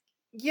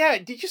Yeah,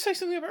 did you say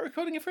something about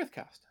recording a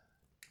Frithcast?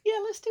 Yeah,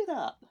 let's do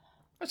that.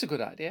 That's a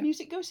good idea.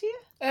 Music goes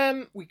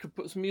here? We could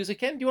put some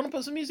music in. Do you want to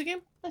put some music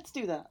in? Let's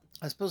do that.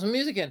 Let's put some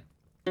music in.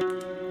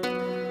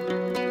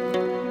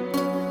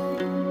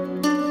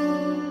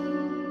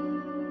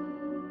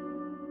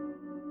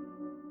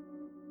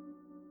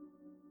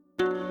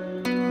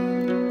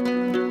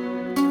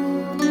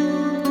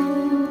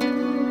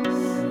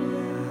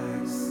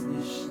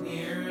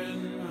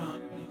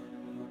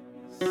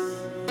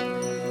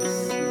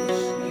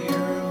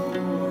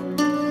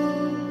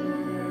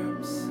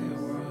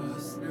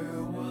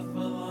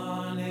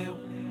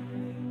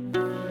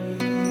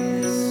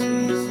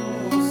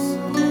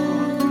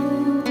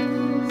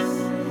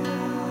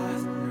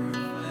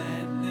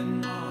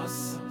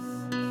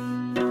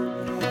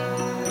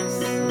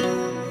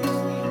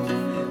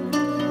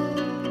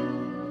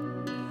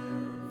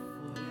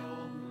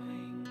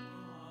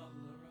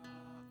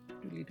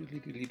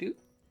 Doodly-doodly-doodly-doo.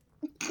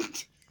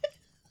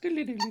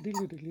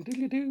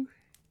 Doodly-doodly-doodly-doodly-doo.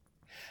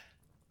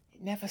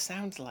 It never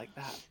sounds like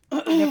that.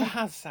 It never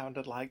has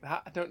sounded like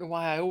that. I don't know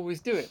why I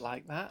always do it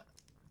like that.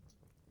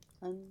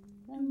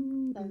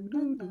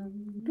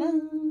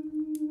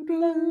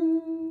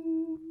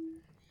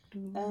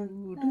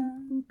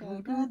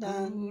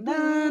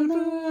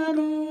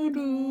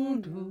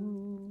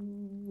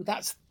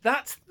 That's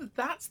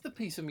the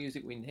piece of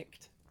music we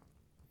nicked.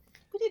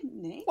 We didn't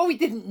nick. Well, we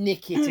didn't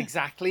nick it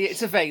exactly.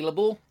 It's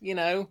available, you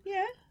know.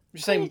 Yeah. I'm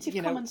just saying,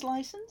 Creative Commons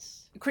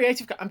license.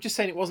 I'm just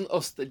saying it wasn't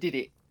us that did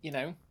it, you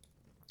know.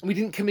 We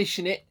didn't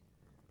commission it.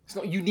 It's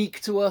not unique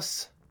to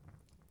us.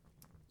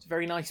 It's a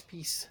very nice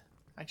piece,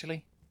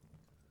 actually.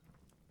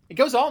 It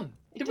goes on.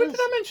 Did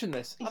I mention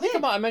this? I think I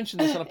might have mentioned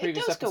this on a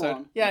previous episode. Go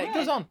on. Yeah, it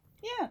goes on.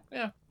 Yeah.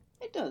 Yeah.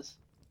 It does.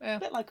 Yeah. A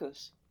bit like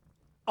us.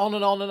 On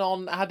and on and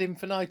on, ad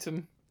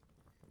infinitum.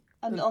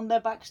 And on their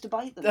backs to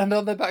bite them. And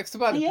on their backs to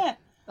bite them. Yeah.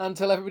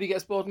 Until everybody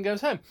gets bored and goes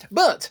home.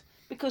 But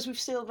because we've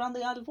sailed round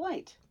the Isle of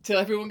Wight. Till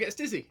everyone gets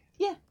dizzy.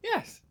 Yeah.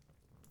 Yes.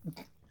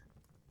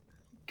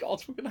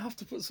 God, we're going to have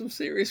to put some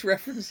serious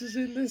references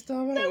in this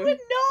time, aren't we? No, we're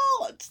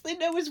not. They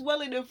know us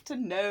well enough to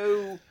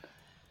know.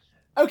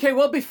 Okay,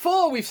 well,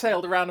 before we've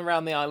sailed around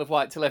the Isle of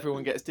Wight till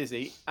everyone gets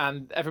dizzy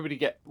and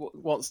everybody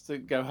wants to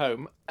go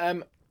home,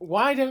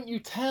 why don't you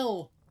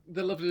tell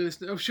the lovely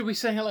listeners... Oh, should we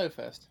say hello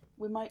first?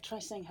 We might try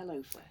saying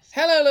hello first.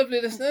 Hello,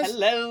 lovely listeners.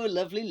 Hello,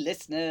 lovely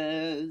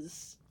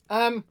listeners.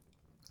 I'm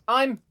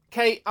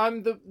Kate.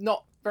 I'm the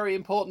not very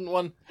important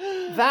one.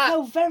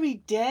 How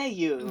very dare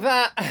you?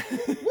 That...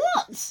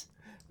 What?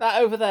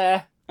 That over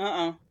there.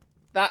 Uh-uh.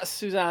 That's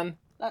Suzanne.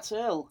 That's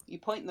Earl. You're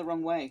pointing the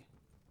wrong way.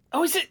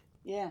 Oh, is it?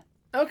 Yeah.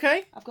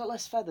 Okay. I've got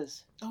less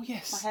feathers. Oh,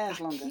 yes. My hair's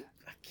longer.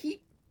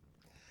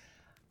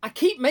 I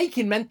keep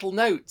making mental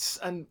notes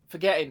and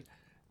forgetting.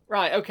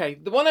 Right, okay.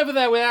 The one over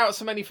there without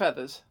so many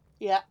feathers.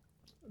 Yeah.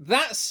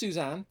 That's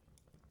Suzanne.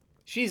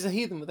 She's a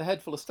heathen with a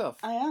head full of stuff.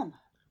 I am.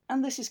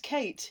 And this is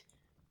Kate,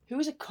 who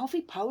is a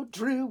coffee-powered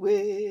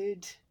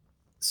druid.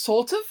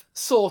 Sort of.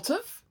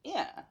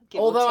 Yeah.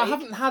 Although I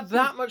haven't had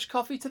that much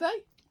coffee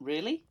today.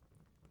 Really?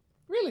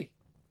 Really.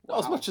 Not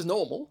as much as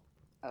normal.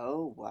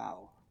 Oh,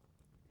 wow.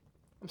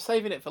 I'm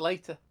saving it for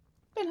later.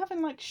 Been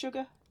having, like,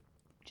 sugar?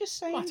 Just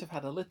saying. Might have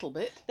had a little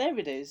bit. There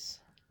it is.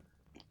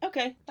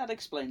 Okay, that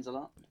explains a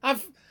lot.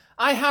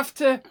 You have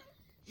to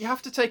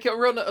take a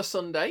run at a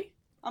Sunday.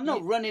 I'm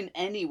not running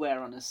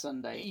anywhere on a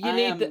Sunday.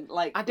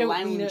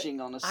 Lounging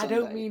on a Sunday. I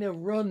don't mean a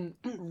run,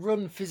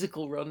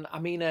 physical run. I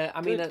mean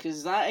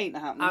because that ain't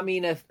happening. I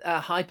mean a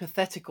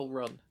hypothetical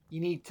run.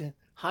 You need to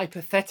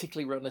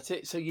hypothetically run at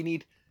it, so you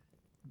need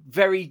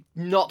very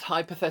not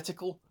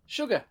hypothetical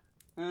sugar.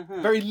 Uh-huh.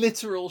 Very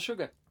literal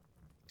sugar.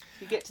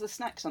 You get to the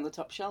snacks on the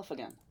top shelf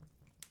again.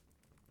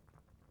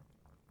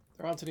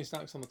 There aren't any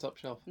snacks on the top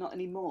shelf. Not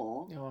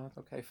anymore. Oh,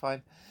 okay,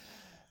 fine.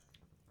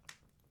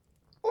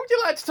 What would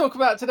you like to talk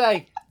about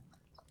today?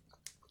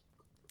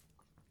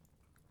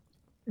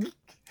 It's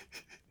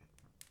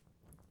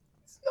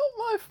not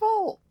my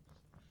fault.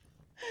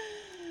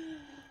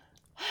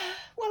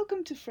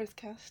 Welcome to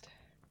Frithcast,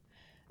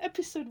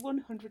 episode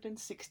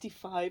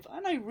 165,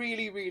 and I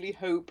really, really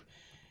hope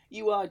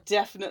you are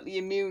definitely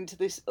immune to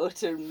this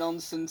utter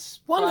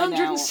nonsense.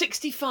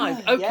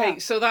 165. Okay, yeah.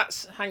 So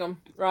that's... Hang on.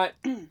 Right.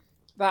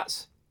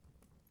 That's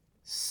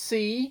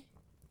C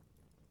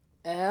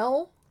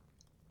L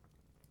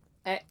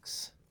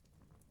X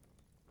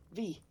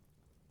V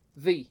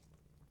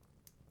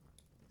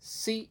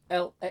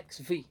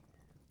CLXV.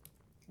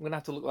 I'm gonna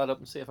have to look that up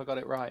and see if I got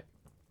it right.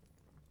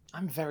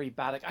 I'm very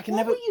bad at...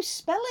 What were you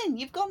spelling?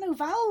 You've got no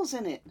vowels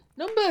in it.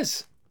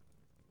 Numbers.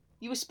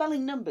 You were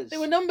spelling numbers. They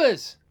were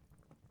numbers.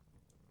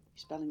 You're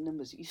spelling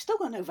numbers. You've still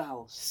got no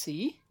vowels.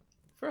 C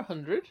for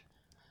 100.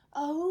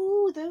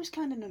 Oh, those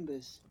kind of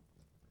numbers.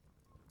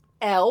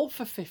 L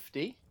for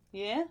 50.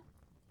 Yeah.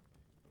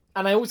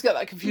 And I always get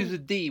that confused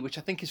with D, which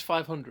I think is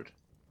 500.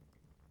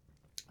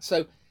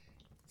 So,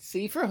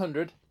 C for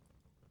 100,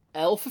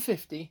 L for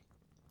 50,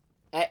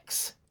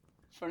 X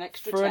for an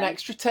extra 10. An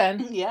extra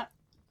 10. Yeah.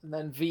 And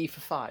then V for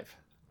 5.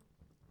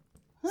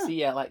 Huh.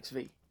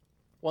 CLXV.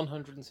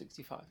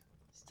 165.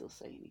 still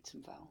say you need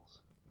some vowels.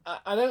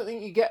 I don't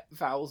think you get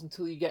vowels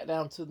until you get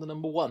down to the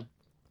number 1.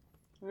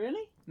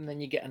 Really? And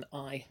then you get an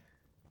I.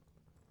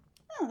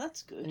 Oh,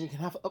 that's good. And you can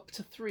have up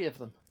to 3 of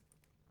them.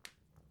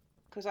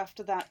 Because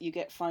after that, you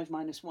get 5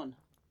 minus 1.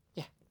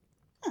 Yeah.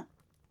 Huh.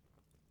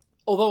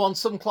 Although on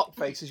some clock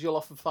faces, you'll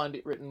often find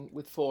it written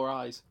with 4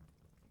 I's.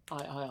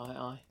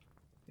 I,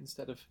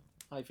 instead of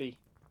IV.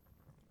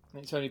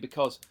 And it's only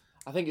because,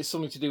 I think it's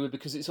something to do with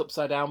because it's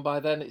upside down by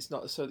then, it's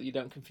not so that you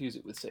don't confuse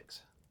it with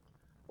 6.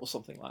 Or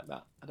something like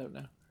that. I don't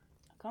know.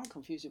 I can't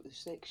confuse it with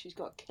 6. She's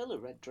got a killer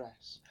red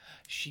dress.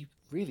 She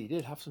really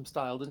did have some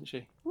style, didn't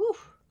she? Woo!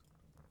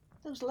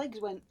 Those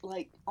legs went,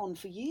 on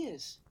for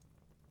years.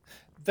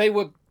 They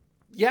were,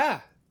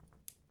 yeah.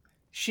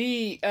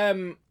 She,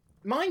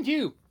 mind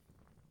you,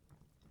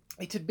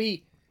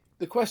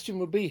 the question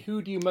would be,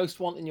 who do you most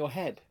want in your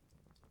head?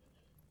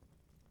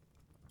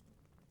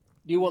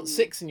 Do you want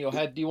 6 in your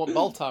head? Do you want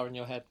Baltar in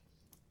your head?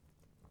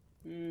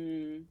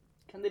 Can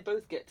they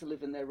both get to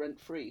live in there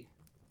rent-free?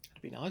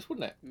 It'd be nice,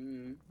 wouldn't it?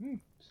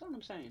 That's what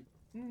I'm saying.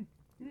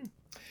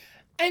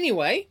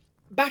 Anyway,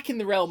 back in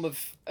the realm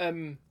of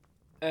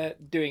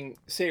doing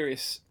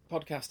serious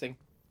podcasting.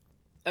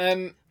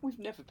 We've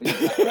never been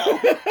in that realm.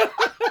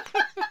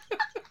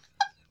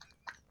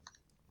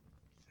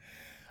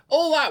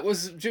 All that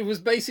was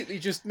basically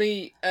just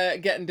me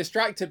getting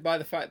distracted by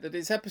the fact that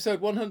it's episode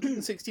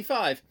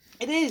 165.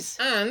 It is.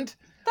 And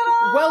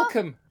Ta-da!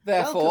 welcome,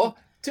 therefore,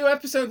 to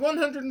episode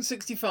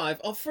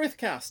 165 of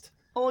Frithcast.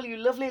 All you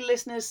lovely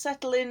listeners,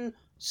 settle in,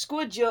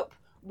 squidge up,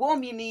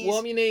 warm your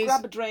knees,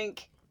 grab a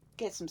drink,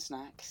 get some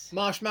snacks.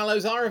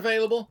 Marshmallows are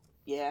available.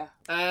 Yeah.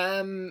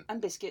 And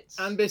biscuits.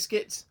 And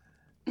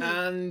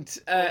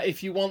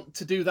if you want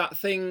to do that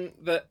thing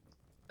that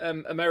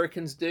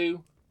Americans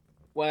do,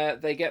 where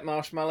they get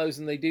marshmallows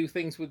and they do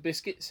things with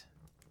biscuits.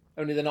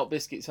 Only they're not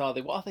biscuits, are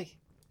they? What are they?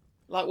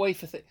 Like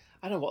wafer thing.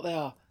 I don't know what they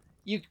are.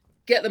 You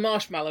get the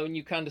marshmallow and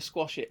you kind of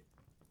squash it.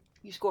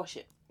 You squash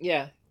it.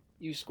 Yeah,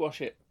 you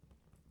squash it.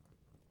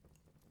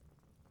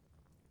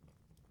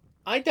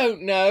 I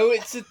don't know.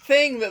 It's a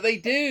thing that they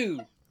do.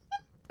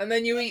 And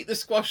then you eat the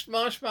squashed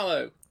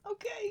marshmallow.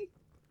 Okay.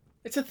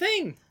 It's a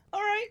thing.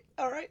 All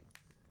right.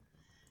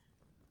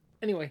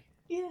 Anyway.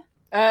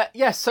 Yeah.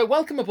 Yes, so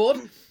welcome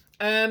aboard.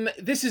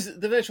 This is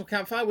the Virtual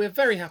Campfire. We're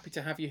very happy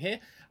to have you here.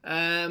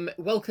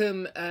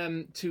 Welcome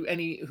to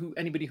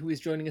anybody who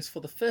is joining us for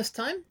the first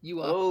time.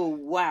 You are. Oh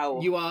wow!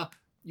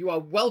 You are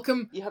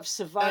welcome. You have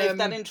survived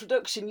that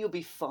introduction. You'll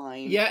be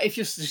fine. Yeah, if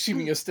you're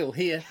assuming you're still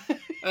here.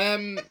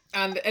 And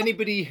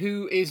anybody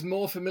who is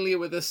more familiar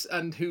with us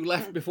and who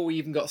left before we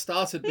even got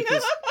started,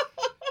 because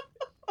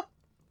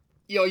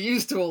you're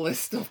used to all this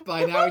stuff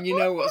by now and you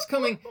know what's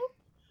coming.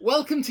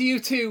 Welcome to you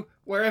too,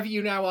 wherever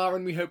you now are,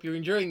 and we hope you're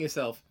enjoying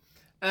yourself.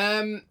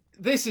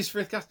 This is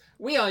Frithcast.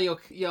 We are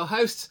your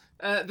hosts.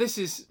 This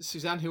is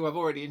Suzanne, who I've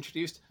already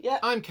introduced. Yeah.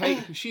 I'm Kate,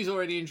 who she's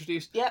already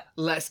introduced. Yeah.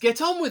 Let's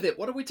get on with it.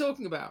 What are we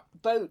talking about?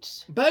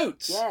 Boats.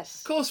 Boats.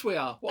 Yes. Of course we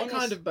are. What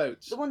kind of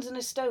boats? The ones in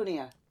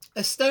Estonia.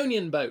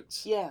 Estonian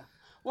boats. Yeah.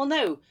 Well,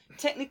 no.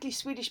 Technically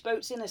Swedish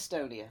boats in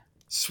Estonia.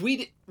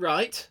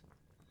 Right.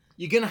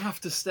 You're going to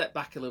have to step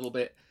back a little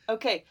bit.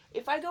 Okay.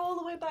 If I go all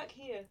the way back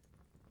here...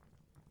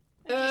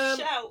 just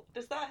shout.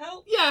 Does that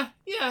help? Yeah.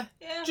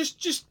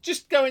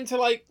 Just go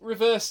into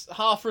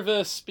half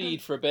reverse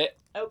speed for a bit.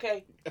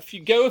 Okay. If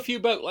you go a few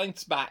boat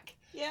lengths back.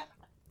 Yeah.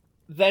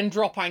 Then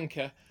drop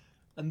anchor,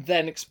 and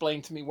then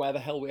explain to me where the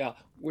hell we are.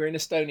 We're in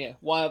Estonia.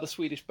 Why are the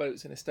Swedish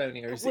boats in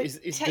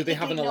Estonia? Do they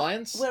have an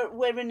alliance?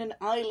 We're in an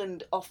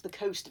island off the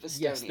coast of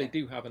Estonia. Yes, they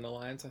do have an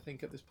alliance. I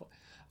think at this point.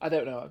 I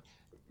don't know.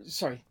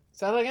 Sorry.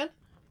 Say that again.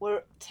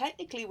 We're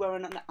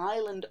on an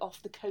island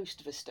off the coast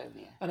of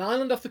Estonia. An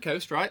island off the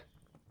coast, right?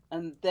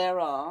 And there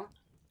are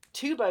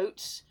 2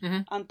 boats,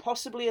 mm-hmm. and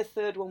possibly a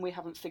third one we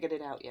haven't figured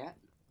it out yet.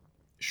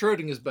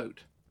 Schrodinger's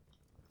boat.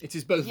 It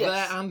is both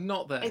there and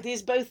not there. It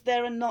is both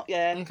there and not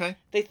there. Okay.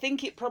 They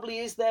think it probably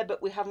is there,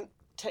 but we haven't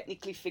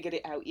technically figured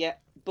it out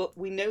yet. But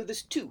we know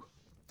there's 2.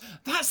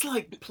 That's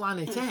like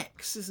Planet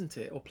X, isn't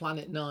it? Or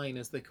Planet 9,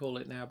 as they call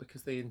it now,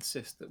 because they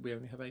insist that we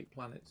only have 8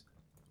 planets.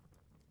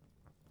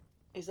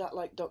 Is that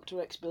like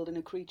Dr. X building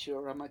a creature,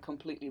 or am I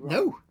completely wrong?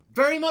 No,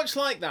 very much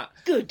like that.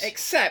 Good.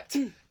 Except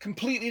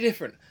completely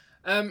different.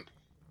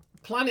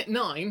 Planet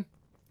 9,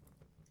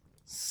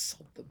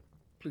 sod them.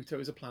 Pluto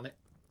is a planet,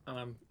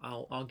 and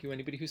I'll argue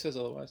anybody who says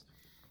otherwise.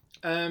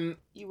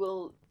 You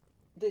will.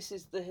 This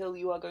is the hill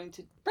you are going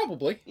to.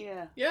 Probably.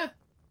 Yeah. Yeah.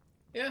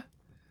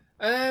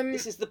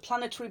 This is the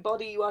planetary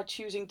body you are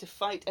choosing to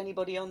fight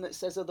anybody on that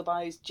says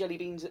otherwise. Jelly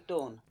beans at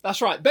dawn.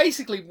 That's right.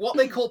 Basically, what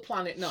they call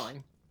Planet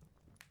 9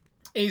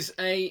 is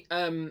a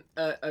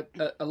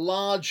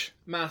large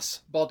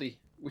mass body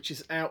which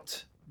is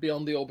out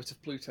beyond the orbit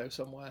of Pluto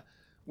somewhere,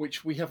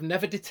 which we have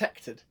never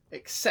detected,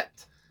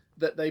 except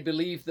that they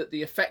believe that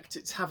the effect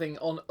it's having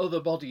on other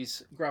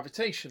bodies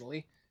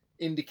gravitationally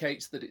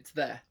indicates that it's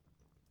there.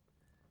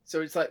 So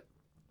it's like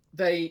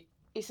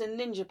It's a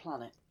ninja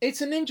planet.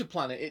 It's a ninja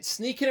planet. It's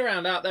sneaking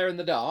around out there in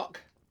the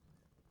dark,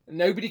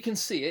 Nobody can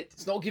see it.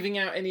 It's not giving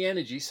out any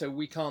energy, so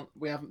we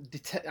haven't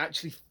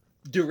actually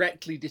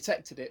directly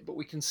detected it, but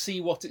we can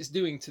see what it's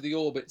doing to the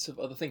orbits of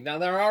other things. Now,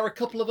 there are a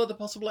couple of other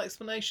possible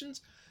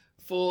explanations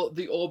for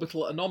the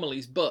orbital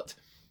anomalies, but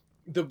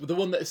the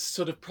one that is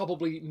sort of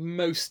probably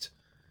most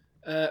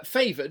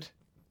favoured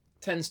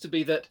tends to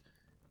be that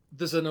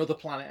there's another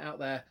planet out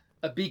there,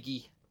 a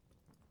biggie.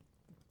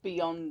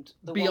 Beyond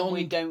one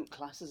we don't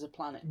class as a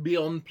planet.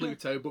 Beyond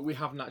Pluto, but we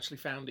haven't actually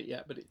found it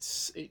yet. But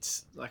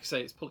it's like I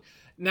say, it's pulling.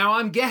 Now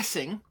I'm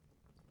guessing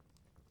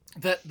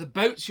that the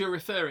boats you're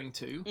referring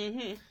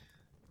to,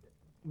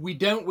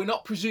 we're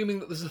not presuming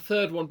that there's a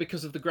third one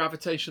because of the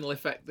gravitational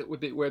effect that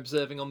we're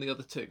observing on the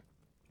other two.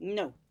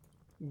 No.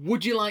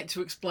 Would you like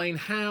to explain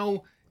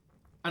how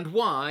and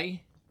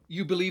why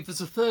you believe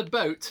there's a third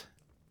boat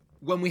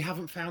when we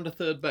haven't found a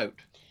third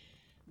boat?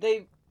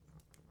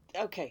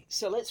 Okay,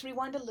 so let's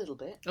rewind a little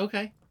bit.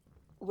 Okay.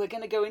 We're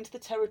going to go into the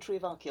territory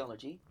of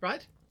archaeology.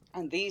 Right.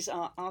 And these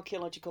are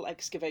archaeological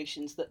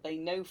excavations that they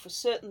know for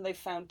certain they've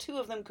found two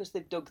of them because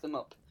they've dug them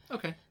up.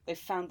 Okay. They've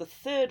found the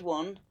third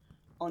one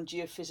on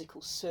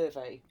geophysical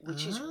survey,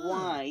 which is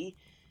why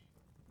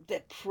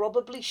they're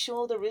probably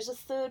sure there is a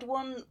third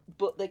one,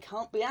 but they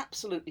can't be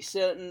absolutely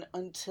certain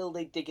until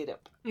they dig it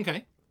up.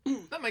 Okay.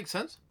 That makes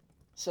sense.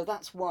 So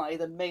that's why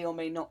there may or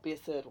may not be a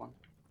third one.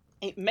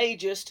 It may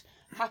just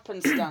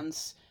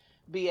happenstance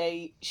be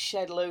a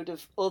shed load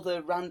of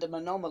other random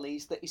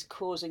anomalies that is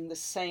causing the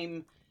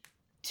same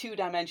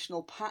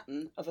two-dimensional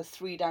pattern of a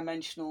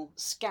three-dimensional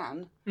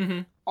scan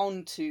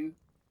onto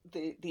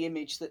the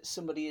image that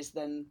somebody is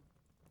then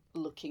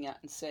looking at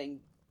and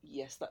saying,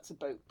 yes, that's a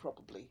boat,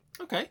 probably.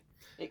 Okay.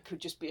 It could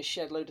just be a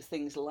shed load of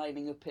things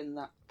lining up in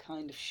that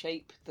kind of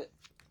shape that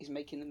is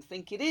making them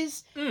think it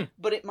is,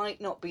 but it might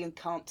not be and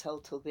can't tell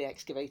till they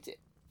excavate it.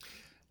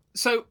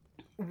 So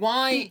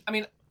why, I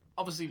mean,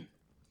 obviously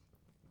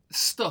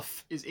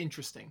stuff is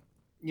interesting,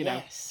 you know.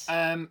 Yes.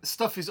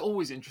 Stuff is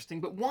always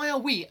interesting, but why are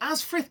we,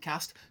 as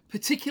Frithcast,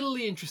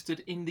 particularly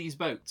interested in these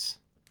boats?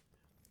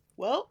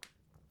 Well,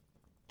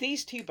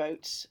 these two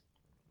boats,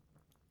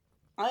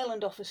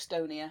 island off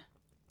Estonia,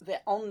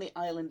 they're on the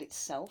island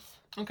itself.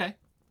 Okay.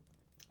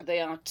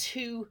 They are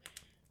two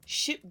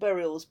ship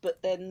burials,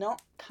 but they're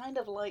not kind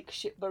of like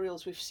ship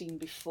burials we've seen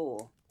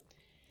before.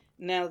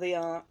 Now, they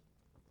are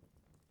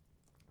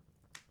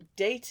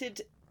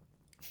dated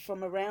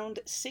from around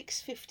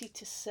 650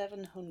 to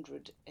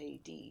 700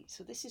 AD.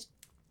 So this is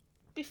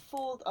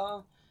before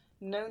our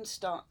known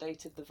start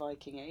date of the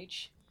Viking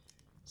Age.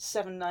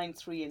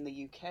 793 in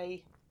the UK,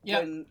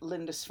 when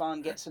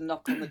Lindisfarne gets a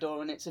knock on the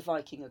door and it's a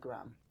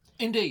Vikingogram.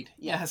 Indeed,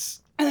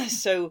 yes.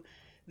 So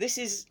this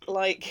is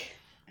like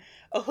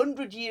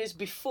 100 years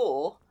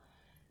before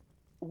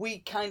we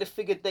kind of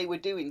figured they were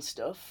doing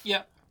stuff.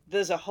 Yeah.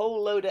 There's a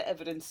whole load of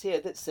evidence here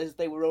that says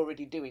they were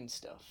already doing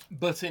stuff.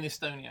 But in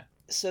Estonia.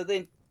 So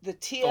the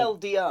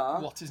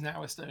TLDR... what is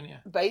now Estonia?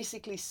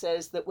 ...basically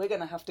says that we're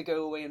going to have to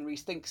go away and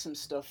rethink some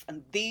stuff,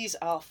 and these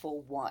are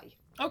for why.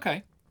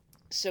 Okay.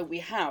 So we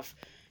have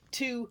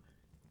two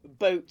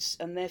boats,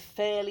 and they're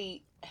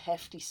fairly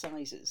hefty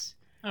sizes.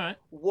 All right.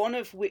 One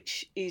of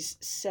which is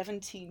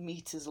 17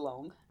 metres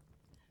long.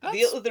 That's...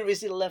 The other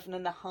is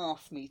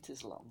 11.5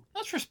 metres long.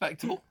 That's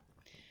respectable.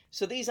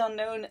 So these are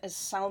known as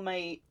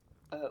Salme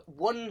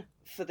 1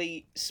 for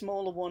the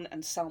smaller one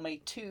and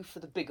Salme 2 for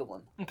the bigger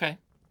one. Okay.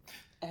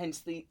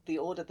 Hence the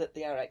order that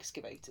they are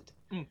excavated.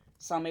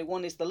 Salme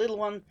 1 is the little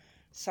one.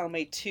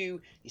 Salme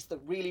 2 is the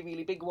really,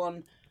 really big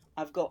one.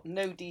 I've got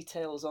no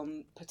details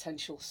on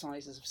potential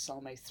sizes of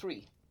Salme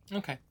 3.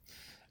 Okay.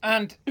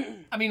 And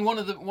I mean, one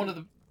of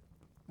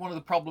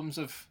the problems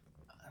of,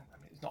 I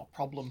mean, it's not a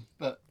problem,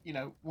 but you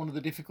know, one of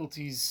the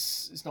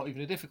difficulties, it's not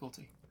even a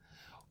difficulty.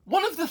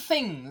 One of the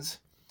things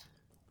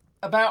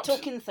about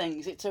talking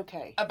things, it's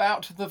okay.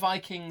 About the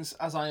Vikings,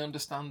 as I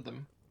understand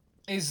them,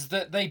 is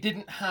that they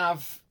didn't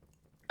have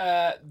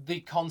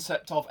the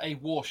concept of a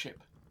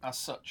warship as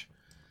such.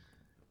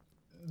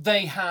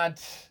 They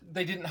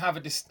didn't have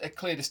a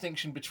clear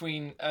distinction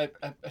between a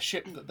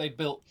ship that they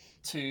built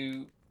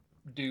to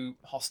do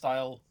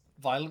hostile,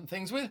 violent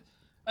things with,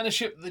 and a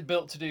ship that they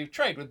built to do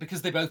trade with,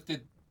 because they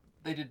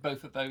did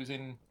both of those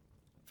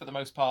for the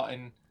most part,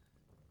 in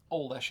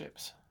all their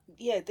ships.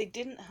 Yeah, they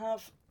didn't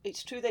have.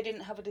 It's true they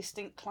didn't have a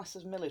distinct class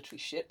of military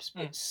ships,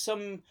 but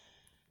some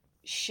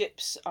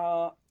ships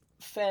are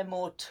fair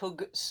more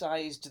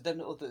tug-sized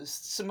than others.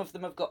 Some of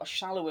them have got a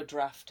shallower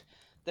draft.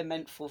 They're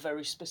meant for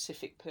very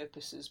specific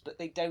purposes, but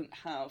they don't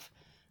have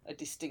a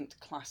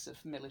distinct class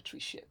of military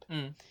ship.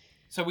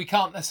 So we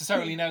can't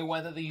necessarily know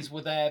whether these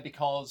were there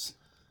because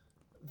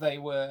they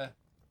were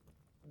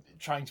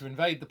trying to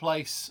invade the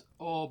place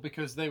or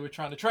because they were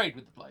trying to trade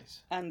with the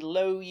place. And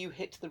lo, you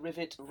hit the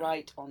rivet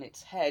right on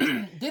its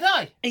head. Did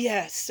I?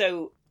 Yeah,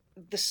 so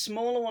the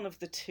smaller one of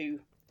the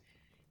two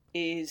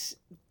is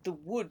the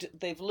wood.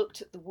 They've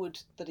looked at the wood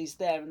that is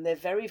there, and they're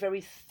very,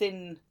 very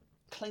thin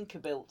clinker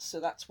built, so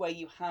that's where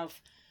you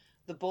have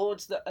the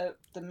boards that are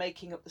the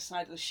making up the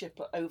side of the ship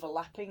are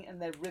overlapping,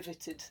 and they're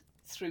riveted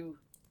through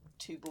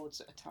 2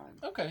 boards at a time.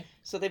 Okay.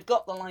 So they've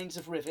got the lines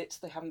of rivets,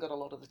 they haven't got a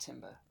lot of the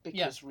timber,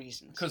 because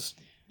reasons. Because,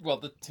 well,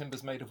 the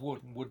timber's made of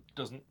wood, and wood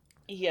doesn't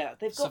Yeah,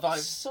 they've got survive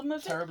some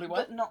of terribly it,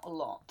 well. but not a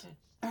lot.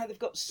 They've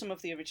got some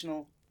of the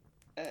original...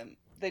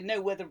 they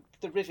know where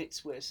the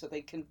rivets were, so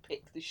they can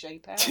pick the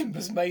shape out.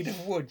 Timber's made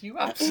of wood, you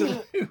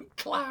absolute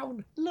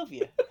clown. Love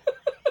you.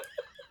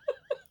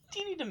 Do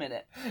you need a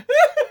minute?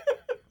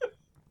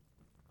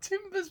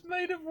 Timber's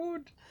made of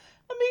wood.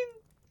 I mean,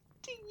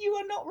 you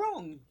are not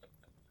wrong.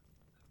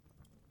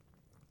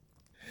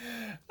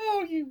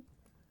 Oh, you...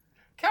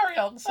 Carry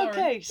on, sorry.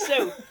 Okay,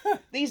 so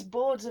these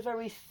boards are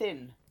very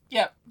thin.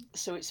 Yeah.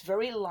 So it's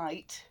very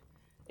light,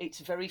 it's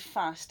very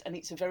fast, and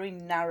it's a very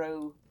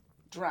narrow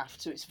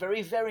draft. So it's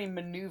very, very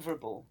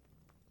manoeuvrable,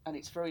 and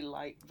it's very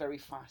light, very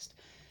fast.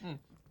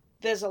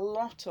 There's a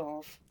lot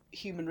of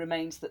human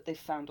remains that they've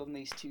found on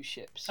these 2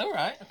 ships. All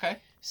right, okay.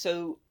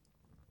 So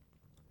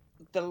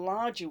the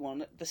larger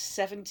one, the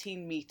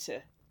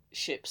 17-metre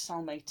ship,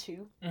 Salme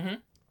 2,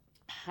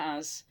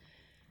 has,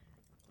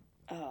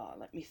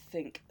 let me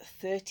think,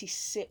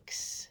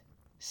 36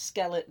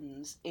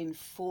 skeletons in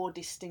 4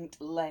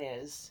 distinct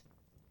layers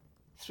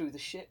through the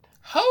ship.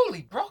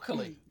 Holy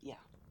broccoli! Yeah.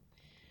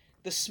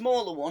 The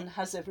smaller one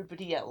has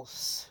everybody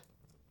else.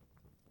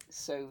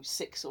 So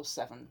 6 or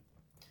 7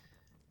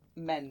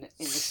 men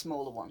in the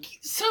smaller one.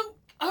 So,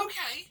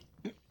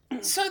 okay.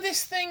 So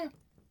this thing...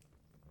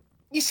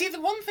 You see,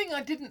 the one thing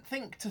I didn't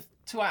think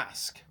to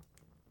ask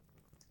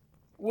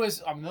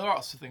was... I mean, there are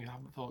lots of things I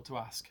haven't thought to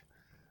ask.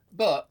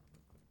 But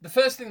the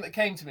first thing that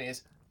came to me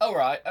is, oh,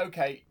 right,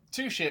 okay,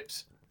 2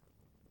 ships,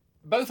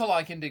 both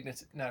alike in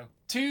dignity. No,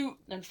 2...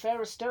 And fair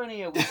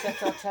Estonia will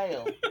set our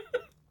tail.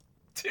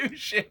 2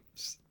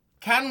 ships.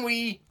 Can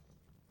we...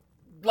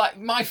 Like,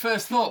 my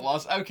first thought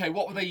was, okay,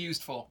 what were they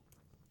used for?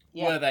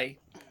 Yeah. Were they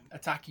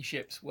attacky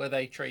ships? Were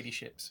they tradey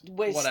ships?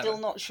 We're Whatever. still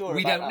not sure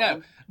We about don't that know.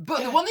 one.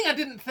 But the one thing I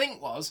didn't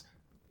think was,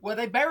 were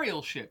they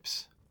burial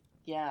ships?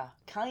 Yeah,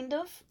 kind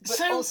of, but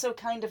So- also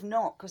kind of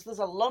not, because there's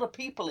a lot of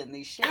people in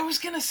these ships. I was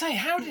going to say,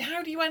 how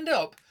do you end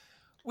up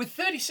with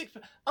 36...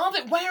 Are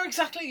they... Where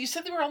exactly? You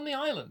said they were on the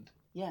island.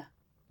 Yeah,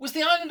 Was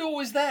the island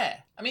always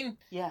there? I mean,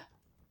 yeah.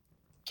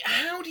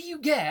 how do you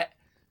get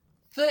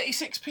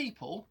 36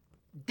 people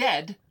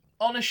dead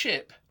on a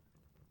ship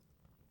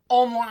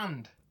on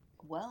land?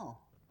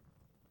 Well,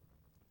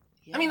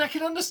 yeah. I mean, I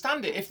could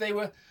understand it if they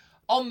were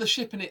on the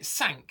ship and it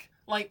sank.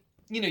 Like,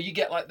 you know, you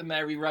get like the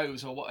Mary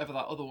Rose or whatever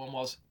that other one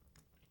was.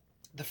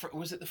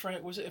 Was it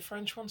a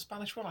French one,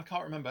 Spanish one? I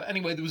can't remember.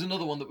 Anyway, there was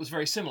another one that was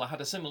very similar,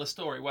 had a similar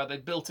story where they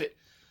built it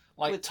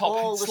like with top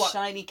all the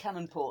shiny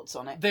cannon ports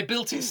on it. They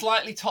built it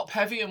slightly top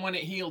heavy, and when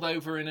it heeled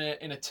over in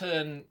a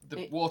turn,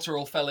 the water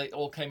all fell. It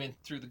all came in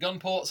through the gun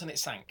ports, and it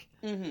sank.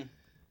 Mm-hmm.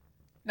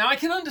 Now I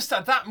can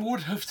understand that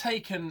would have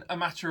taken a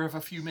matter of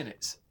a few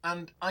minutes,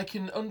 and I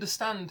can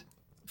understand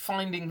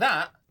finding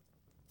that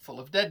full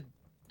of dead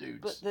dudes.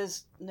 But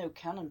there's no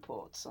cannon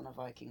ports on a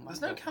Viking liner.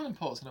 There's no cannon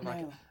ports on a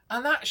Viking, No.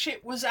 and that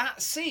ship was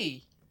at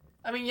sea.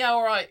 I mean, yeah,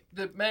 all right.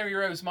 The Mary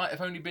Rose might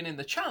have only been in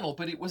the Channel,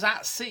 but it was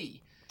at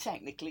sea.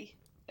 Technically,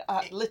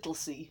 at Little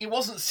Sea. It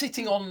wasn't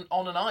sitting on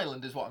an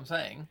island, is what I'm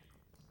saying.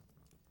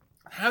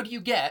 How do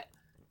you get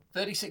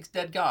 36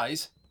 dead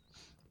guys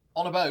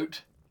on a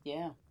boat?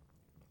 Yeah.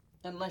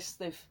 Unless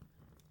the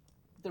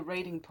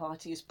raiding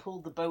party has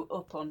pulled the boat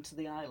up onto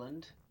the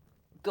island,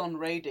 gone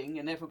raiding,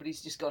 and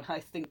everybody's just gone, I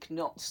think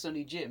not,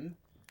 Sonny Jim,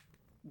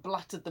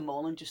 blattered them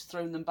all and just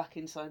thrown them back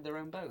inside their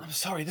own boat. I'm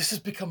sorry, this has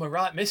become a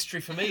right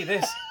mystery for me,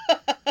 this.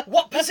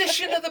 What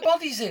position are the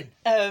bodies in?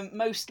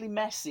 Mostly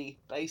messy,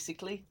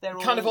 basically. They're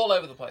Kind of all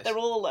over the place. They're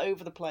all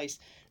over the place.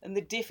 And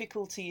the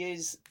difficulty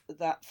is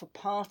that for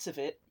part of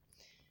it,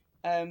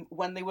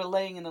 when they were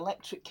laying an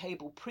electric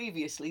cable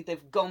previously,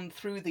 they've gone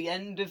through the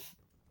end of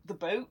the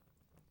boat.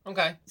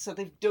 Okay. So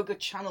they've dug a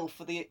channel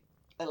for the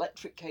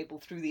electric cable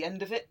through the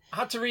end of it. I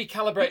had to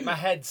recalibrate my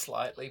head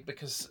slightly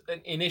because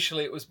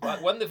initially it was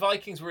when the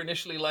Vikings were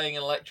initially laying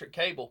an electric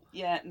cable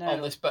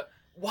on this, but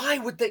why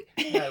would they?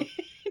 No.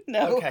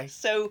 No. Okay.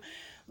 So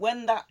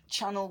when that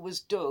channel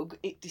was dug,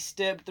 it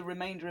disturbed the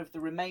remainder of the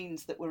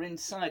remains that were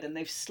inside, and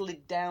they've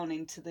slid down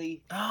into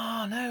the...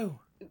 Oh, no.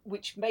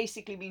 Which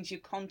basically means your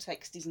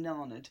context is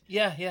narnered.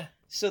 Yeah, yeah.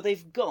 So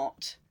they've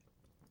got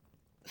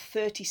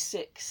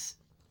 36...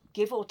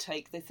 Give or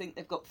take, they think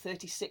they've got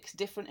 36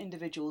 different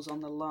individuals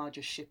on the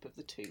larger ship of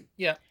the two.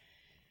 Yeah.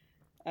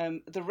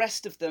 The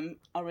rest of them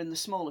are in the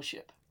smaller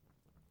ship.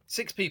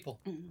 6 people.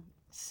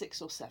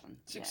 6 or 7.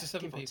 6 or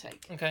 7 give people. Or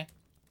take. Okay.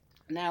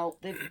 Now,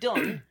 they've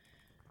done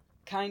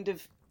kind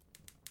of...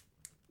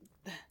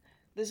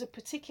 There's a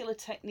particular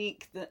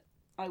technique that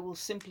I will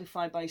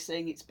simplify by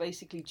saying it's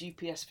basically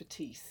GPS for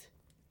teeth.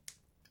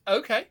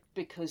 Okay.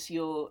 Because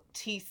your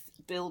teeth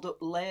build up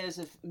layers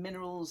of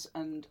minerals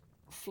and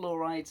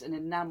fluorides and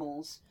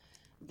enamels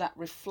that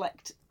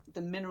reflect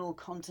the mineral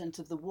content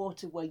of the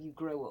water where you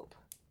grow up.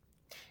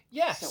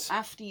 Yes. So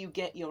after you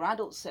get your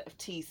adult set of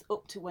teeth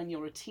up to when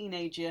you're a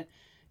teenager,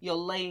 you're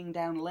laying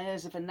down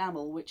layers of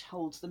enamel which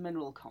holds the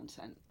mineral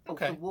content of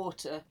the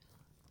water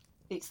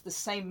it's the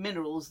same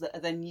minerals that are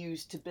then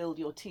used to build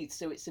your teeth.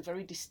 So it's a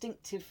very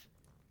distinctive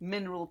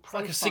mineral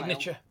profile. Like a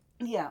signature.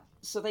 Yeah,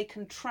 so they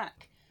can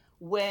track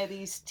where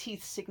these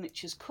teeth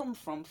signatures come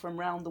from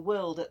around the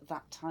world at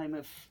that time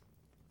of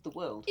the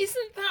world.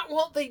 Isn't that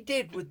what they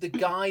did with the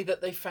guy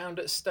that they found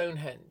at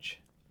Stonehenge?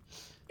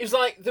 It was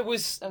like there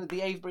was... Oh,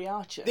 the Avebury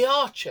Archer. The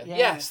Archer, Yeah.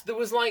 yes. There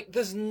was like,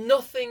 there's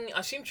nothing... I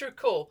seem to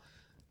recall,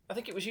 I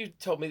think it was you who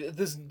told me, that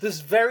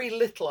there's very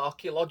little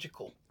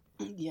archaeological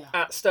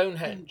at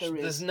Stonehenge. There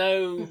is. There's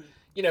no...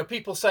 You know,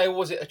 people say,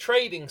 was it a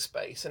trading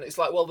space? And it's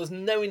like, well, there's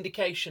no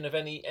indication of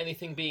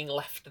anything being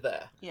left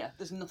there. Yeah,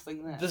 there's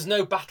nothing there. There's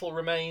no battle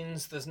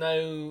remains. There's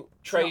no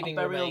trading it's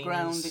not a burial remains.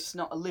 ground. It's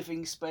not a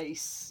living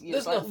space.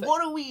 There's nothing.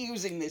 What are we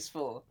using this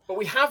for? But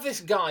we have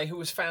this guy who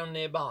was found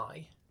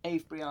nearby.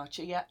 Avebury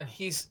Archer, yeah. And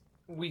he's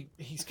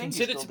he's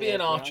considered to called be the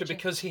an Avebury archer Archer.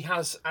 because he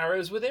has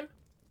arrows with him.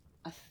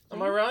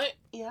 Am I think- right?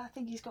 Yeah, I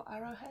think he's got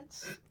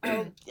arrowheads.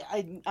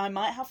 I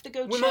might have to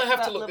go We check might have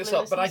that, to look this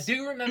lovely up, but I listeners.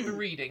 do remember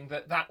reading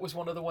that was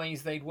one of the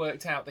ways they'd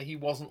worked out that he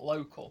wasn't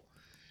local.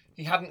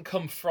 He hadn't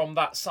come from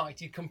that site.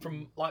 He'd come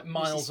from like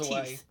miles his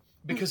away teeth.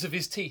 because of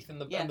his teeth and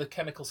Yeah. the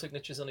chemical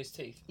signatures on his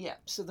teeth. Yeah,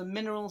 so the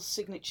mineral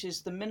signatures,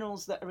 the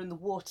minerals that are in the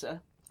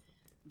water,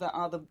 that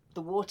are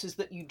the waters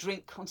that you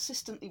drink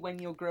consistently when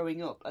you're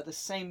growing up, are the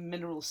same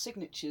mineral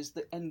signatures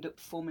that end up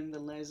forming the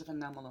layers of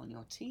enamel on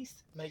your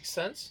teeth. Makes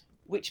sense.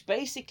 Which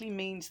basically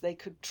means they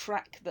could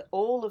track that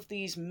all of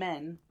these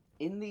men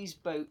in these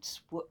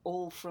boats were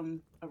all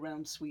from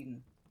around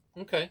Sweden.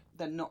 Okay.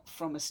 They're not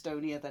from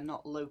Estonia, they're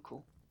not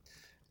local.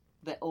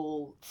 They're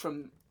all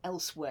from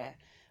elsewhere.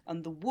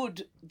 And the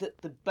wood that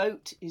the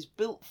boat is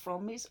built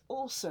from is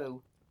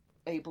also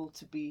able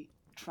to be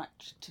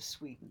tracked to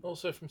Sweden.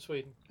 Also from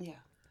Sweden. Yeah.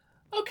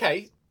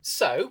 Okay,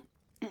 so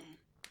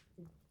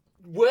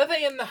were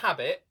they in the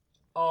habit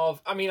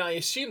of, I mean, I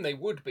assume they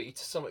would be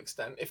to some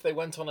extent if they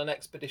went on an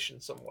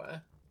expedition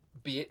somewhere,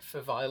 be it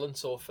for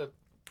violence or for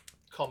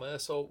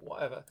commerce or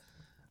whatever.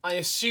 I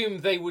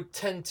assume they would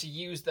tend to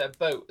use their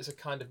boat as a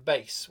kind of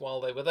base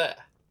while they were there.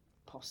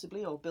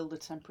 Possibly, or build a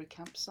temporary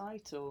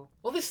campsite, or...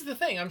 Well, this is the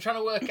thing. I'm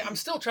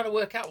still trying to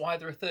work out why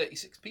there are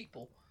 36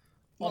 people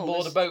on Well,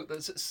 board a boat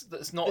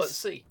that's not at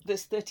sea.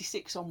 There's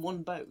 36 on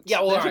one boat.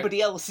 Yeah, well,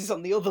 everybody else is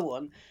on the other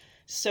one.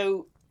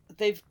 So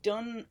they've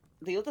done...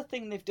 The other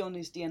thing they've done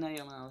is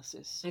DNA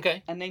analysis.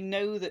 Okay. And they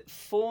know that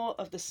 4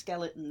 of the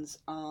skeletons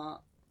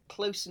are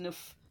close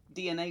enough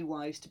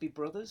DNA-wise to be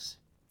brothers.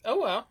 Oh,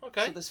 wow.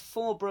 Okay. So there's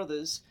 4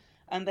 brothers,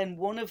 and then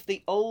one of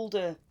the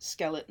older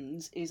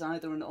skeletons is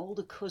either an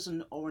older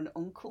cousin or an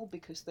uncle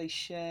because they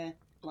share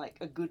like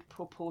a good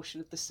proportion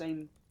of the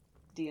same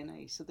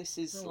DNA. So this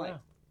is wow.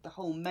 the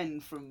whole men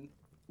from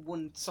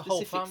one It's a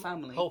specific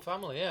family whole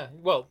family, yeah.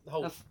 Well, the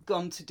whole... have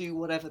gone to do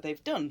whatever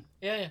they've done.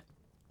 Yeah, yeah.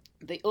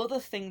 The other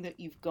thing that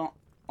you've got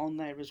on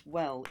there as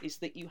well is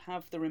that you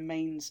have the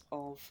remains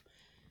of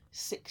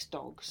 6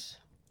 dogs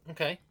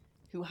Okay.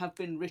 who have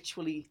been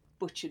ritually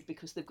butchered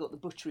because they've got the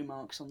butchery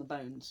marks on the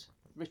bones,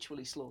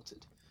 ritually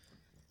slaughtered.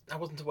 I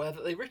wasn't aware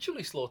that they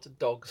ritually slaughtered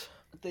dogs.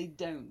 They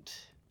don't.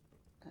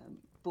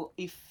 But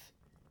if...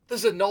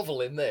 There's a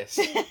novel in this.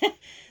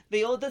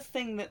 The other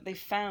thing that they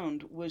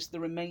found was the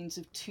remains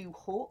of 2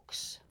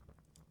 hawks.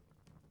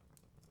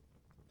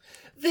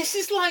 This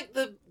is like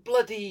the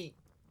bloody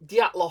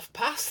Dyatlov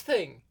Pass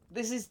thing.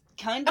 This is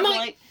kind of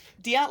like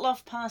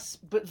Dyatlov Pass,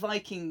 but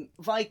Viking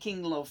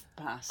Love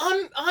Pass.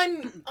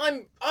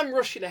 I'm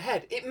rushing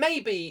ahead. It may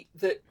be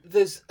that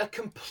there's a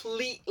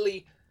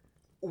completely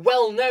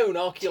well-known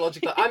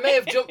archaeological... I may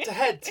have jumped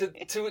ahead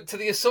to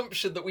the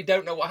assumption that we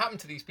don't know what happened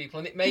to these people,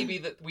 and it may be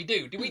that we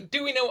do.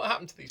 Do we know what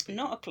happened to these people?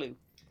 Not a clue.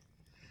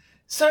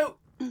 So,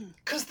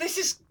 because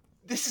this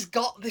has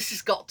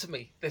got to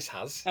me. This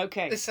has.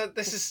 Okay. This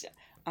is...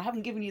 I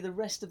haven't given you the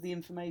rest of the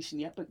information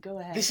yet, but go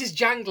ahead. This is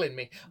jangling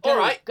me. Go, All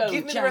right, go,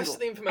 give me jangle. the rest of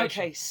the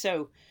information. Okay,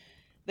 so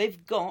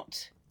they've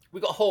got...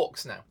 We got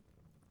hawks now.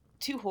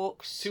 2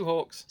 hawks. 2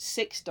 hawks.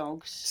 6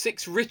 dogs.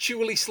 6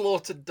 ritually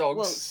slaughtered dogs.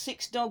 Well,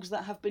 6 dogs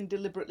that have been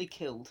deliberately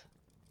killed.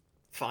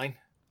 Fine.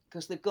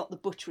 Because they've got the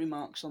butchery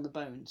marks on the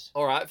bones.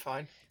 All right,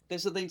 fine.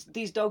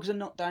 These dogs are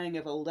not dying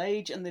of old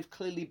age, and they've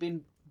clearly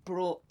been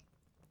brought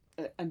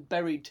and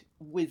buried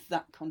with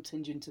that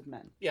contingent of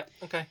men. Yeah,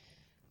 okay.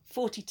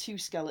 42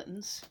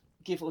 skeletons,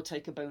 give or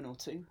take a bone or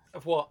 2.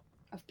 Of what?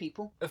 Of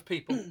people. Of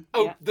people.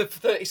 Oh, Yeah. the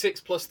 36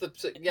 plus the...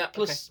 Yeah,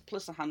 Plus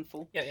a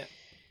handful. okay. Yeah.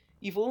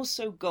 You've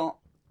also got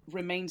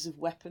remains of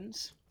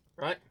weapons.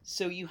 Right.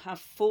 So you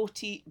have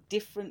 40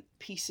 different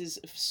pieces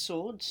of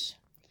swords.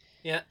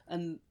 Yeah.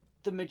 And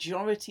the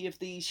majority of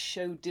these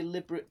show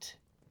deliberate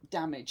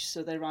damage.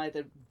 So they're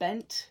either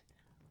bent,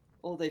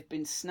 or they've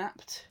been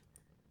snapped,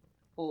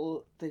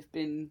 or they've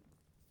been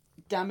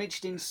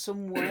damaged in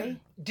some way.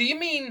 Do you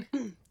mean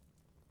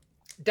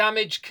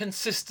damage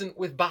consistent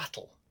with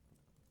battle?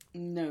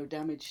 No,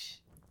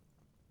 damage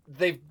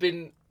They've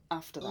been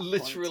after that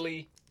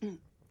literally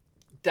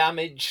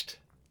damaged.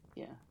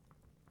 Yeah.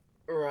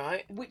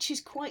 Right. Which is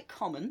quite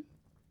common.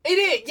 It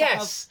is,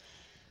 yes.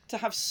 To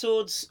have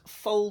swords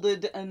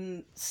folded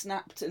and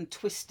snapped and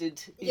twisted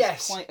is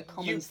Yes, quite a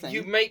common thing.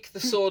 You make the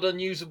sword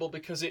unusable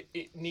because it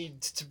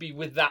needs to be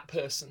with that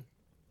person.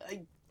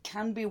 It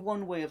can be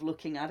one way of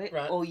looking at it,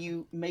 Right. or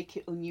you make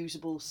it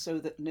unusable so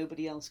that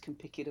nobody else can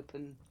pick it up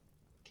and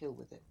kill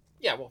with it.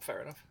 Yeah, well,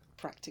 fair enough.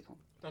 Practical.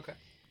 Okay.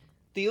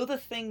 The other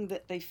thing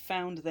that they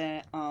found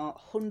there are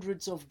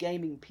hundreds of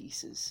gaming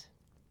pieces.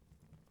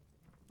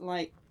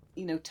 Like,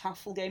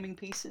 taffel gaming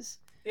pieces.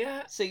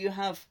 Yeah. So you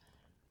have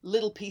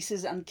little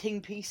pieces and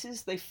king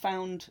pieces. They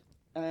found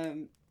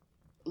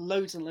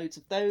loads and loads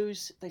of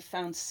those. They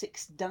found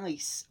 6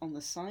 dice on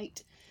the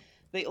site.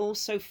 They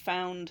also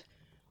found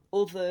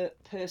other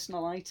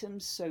personal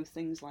items, so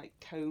things like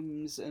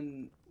combs,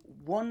 and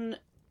one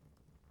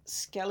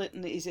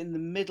skeleton is in the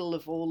middle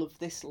of all of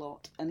this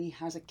lot, and he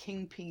has a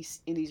king piece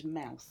in his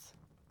mouth.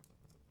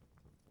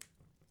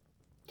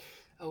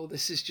 Oh,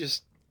 this is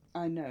just...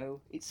 I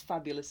know, it's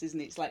fabulous,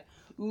 isn't it? It's like,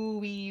 ooh,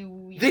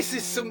 This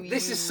is some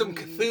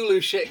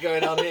Cthulhu shit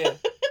going on here.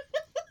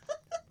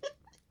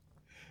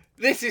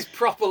 This is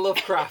proper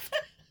Lovecraft.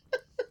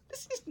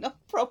 This is not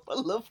proper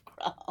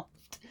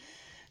Lovecraft.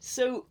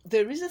 So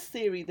there is a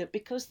theory that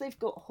because they've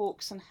got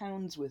hawks and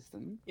hounds with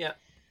them, Yeah.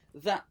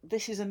 that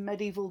this is a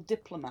medieval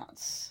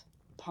diplomats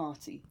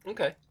party.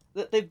 Okay.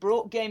 That they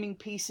brought gaming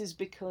pieces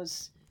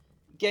because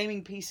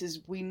gaming pieces,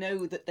 we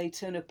know that they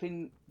turn up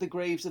in the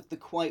graves of the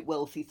quite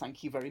wealthy,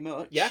 thank you very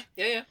much. Yeah.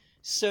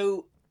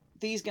 So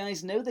these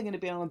guys know they're going to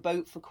be on a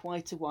boat for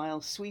quite a while,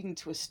 Sweden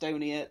to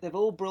Estonia. They've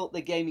all brought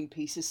their gaming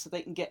pieces so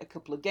they can get a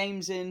couple of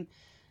games in.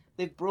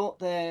 They've brought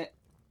their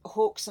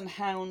hawks and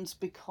hounds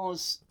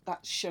because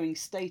that's showing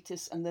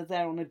status, and they're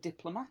there on a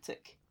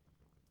diplomatic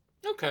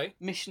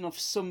mission of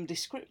some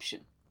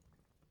description.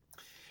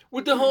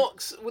 Would the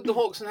hawks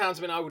and hounds,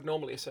 I mean, I would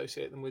normally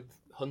associate them with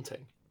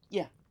hunting.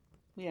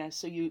 Yeah,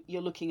 so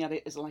you're looking at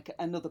it as like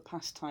another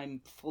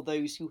pastime for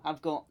those who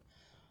have got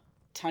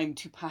time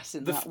to pass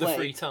in that way. The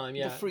free time,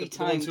 yeah. The free the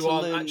time ones who to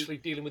aren't learn. actually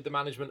dealing with the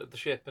management of the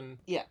ship and...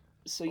 Yeah,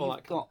 so all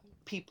you've got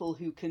people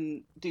who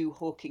can do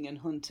hawking and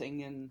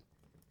hunting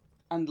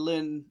and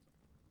learn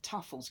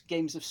taffles,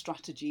 games of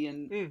strategy,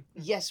 and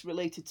yes,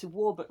 related to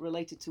war, but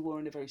related to war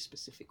in a very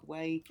specific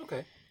way.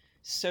 Okay.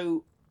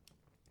 So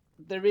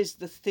there is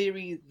the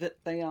theory that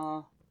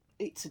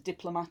it's a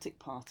diplomatic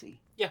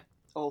party. Yeah.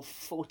 Of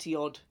 40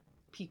 odd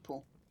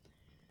people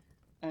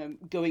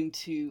going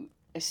to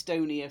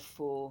Estonia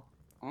for,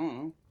 I don't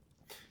know,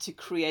 to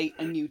create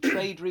a new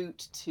trade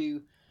route,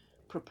 to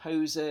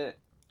propose a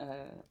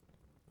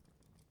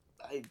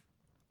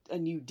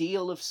new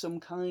deal of some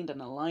kind,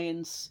 an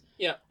alliance.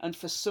 Yeah. And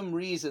for some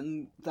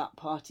reason, that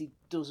party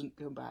doesn't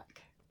go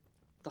back.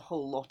 The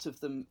whole lot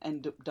of them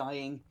end up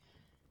dying,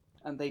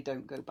 and they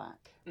don't go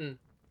back.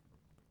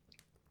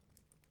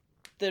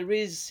 There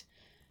is,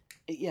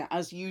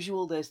 as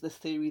usual, there's the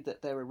theory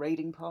that they're a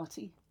raiding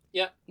party.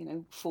 Yeah.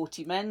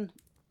 40 men,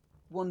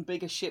 one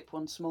bigger ship,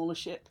 one smaller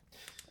ship.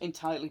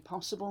 Entirely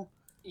possible.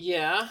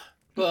 Yeah,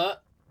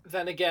 but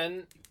then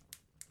again,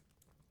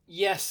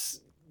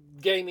 yes,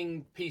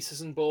 gaming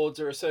pieces and boards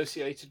are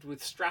associated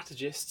with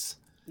strategists.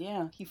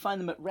 Yeah, you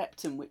find them at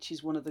Repton, which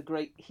is one of the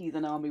great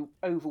heathen army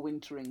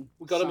overwintering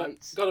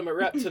sites. Got them at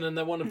Repton, and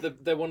they're one of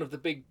the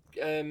big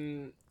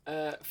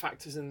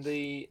factors in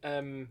the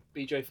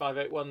BJ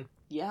 581.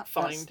 Yeah,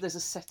 find. There's a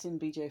set in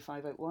BJ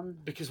 581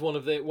 because one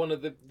of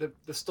the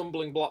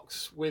stumbling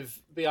blocks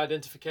with the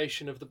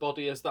identification of the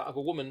body as that of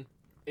a woman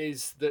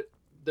is that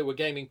there were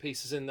gaming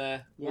pieces in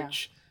there,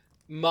 which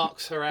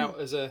marks her out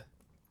as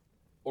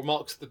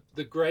marks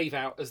the grave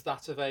out as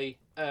that of a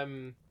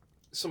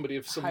somebody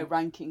of some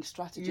high-ranking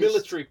strategist,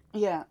 military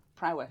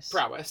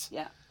prowess.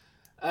 Yeah.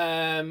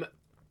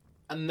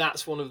 And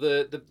that's one of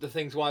the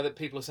things why that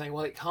people are saying,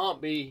 well, it can't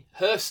be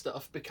her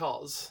stuff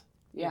because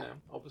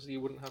obviously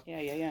you wouldn't have.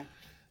 Yeah.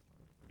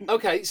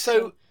 Okay,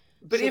 so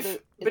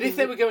if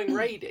they were going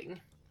raiding,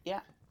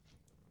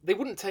 they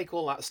wouldn't take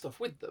all that stuff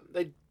with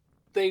them.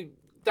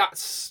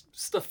 That's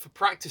stuff for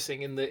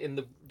practicing in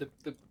the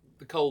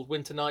cold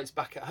winter nights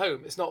back at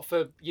home. It's not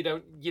for you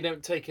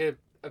don't take a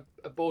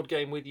board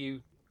game with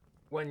you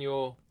when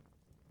you're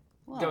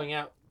going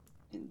out.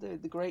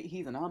 The Great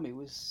Heathen Army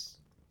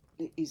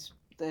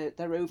their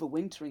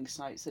overwintering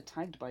sites are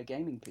tagged by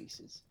gaming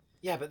pieces.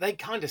 Yeah, but they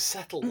kind of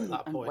settled at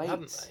that point,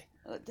 hadn't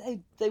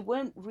they? They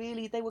weren't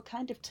really. They were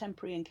kind of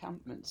temporary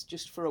encampments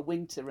just for a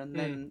winter, and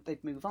then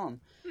they'd move on.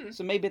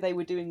 So maybe they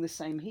were doing the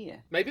same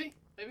here.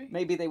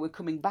 Maybe they were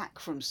coming back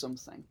from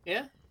something.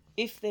 Yeah.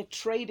 If they're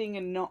trading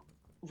and not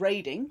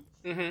raiding,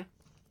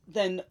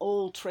 then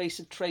all trace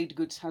of trade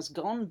goods has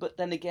gone. But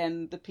then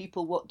again, the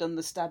people what done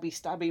the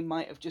stabby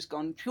might have just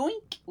gone,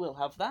 "Pyoink, we'll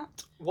have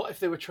that." What if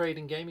they were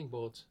trading gaming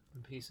boards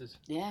and pieces?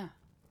 Yeah,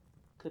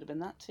 could have been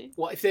that too.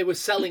 What if they were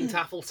selling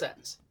taffel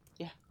sets?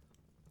 Yeah.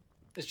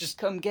 It's just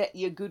come get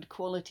your good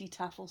quality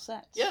taffel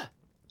sets. Yeah.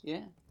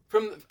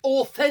 From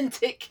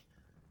authentic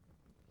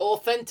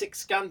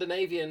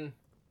Scandinavian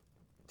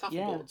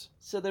taffel boards.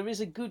 So there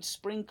is a good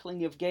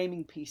sprinkling of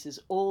gaming pieces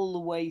all the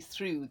way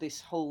through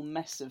this whole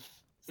mess of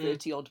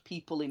 30 odd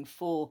people in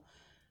 4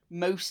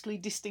 mostly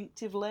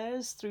distinctive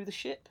layers through the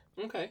ship.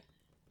 Okay.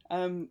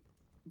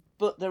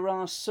 But there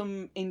are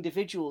some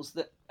individuals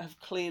that have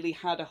clearly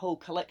had a whole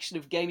collection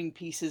of gaming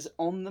pieces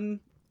on them,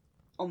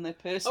 on their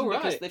person,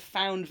 because they're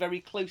found very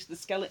close to the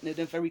skeleton in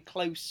a very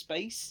close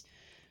space.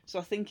 So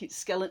I think it's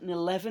skeleton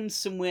 11,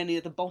 somewhere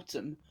near the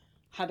bottom,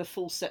 had a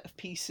full set of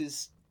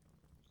pieces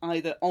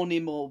either on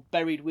him or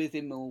buried with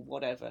him or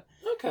whatever.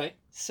 Okay.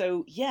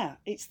 So, yeah,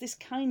 it's this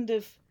kind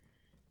of...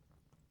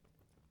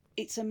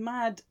 It's a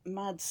mad,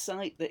 mad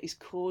sight that is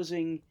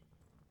causing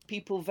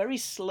people very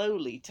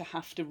slowly to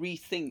have to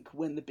rethink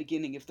when the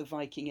beginning of the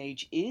Viking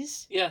Age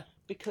is. Yeah.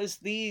 Because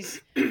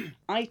these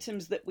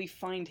items that we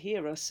find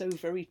here are so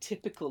very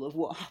typical of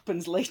what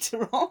happens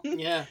later on.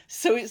 Yeah.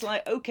 So it's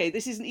like, okay,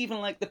 this isn't even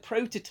like the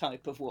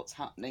prototype of what's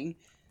happening.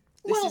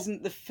 This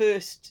isn't the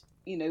first,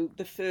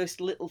 the first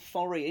little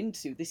foray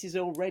into. This is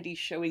already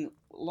showing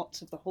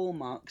lots of the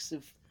hallmarks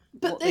of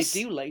what they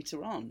do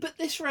later on. But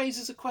this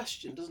raises a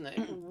question, doesn't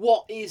it?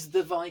 What is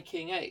the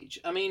Viking Age?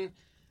 I mean,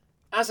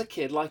 as a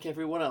kid, like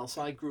everyone else,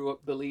 I grew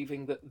up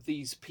believing that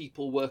these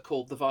people were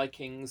called the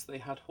Vikings. They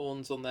had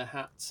horns on their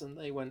hats and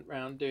they went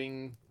round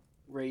doing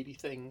raidy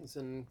things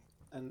and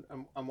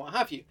what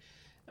have you.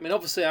 I mean,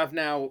 obviously, I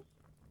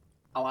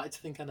like to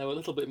think I know a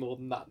little bit more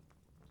than that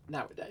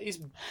nowadays,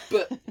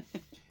 but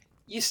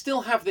you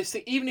still have this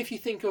thing, even if you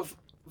think of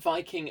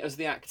Viking as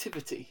the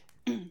activity,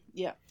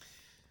 yeah,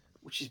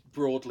 which is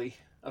broadly,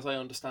 as I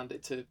understand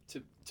it,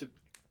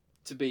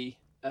 to be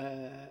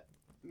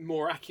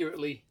more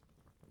accurately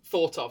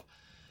thought of.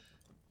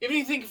 Even if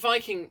you think of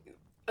Viking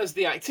as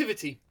the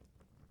activity,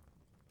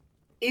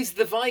 is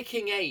the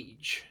Viking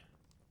Age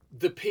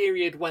the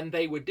period when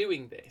they were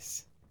doing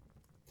this?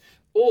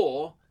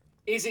 Or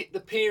is it the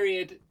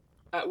period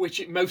at which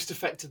it most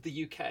affected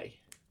the UK?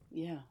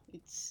 Yeah,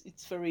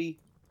 it's very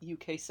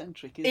UK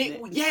centric,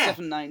 isn't it? Yeah.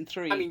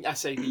 793. I mean, I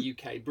say the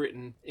UK,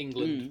 Britain,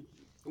 England,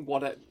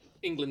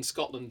 England,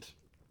 Scotland,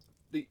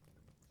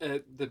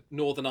 the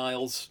Northern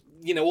Isles,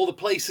 all the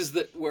places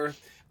that were.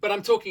 But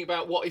I'm talking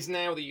about what is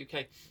now the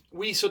UK.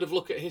 We sort of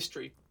look at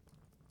history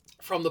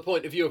from the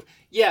point of view of,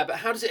 but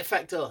how does it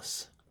affect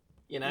us?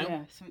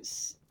 Yeah, so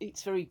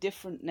it's very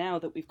different now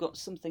that we've got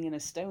something in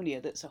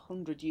Estonia that's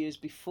 100 years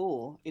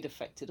before it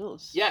affected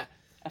us. Yeah.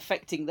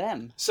 Affecting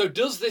them. So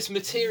does this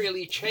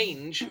materially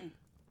change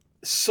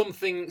some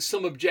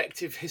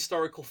objective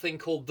historical thing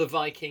called the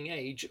Viking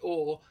Age,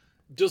 or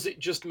does it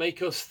just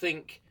make us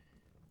think,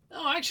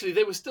 oh, actually,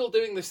 they were still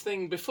doing this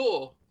thing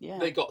before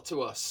they got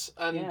to us?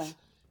 And... it's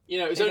They'd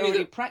only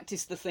already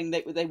practiced the thing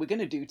that they were going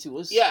to do to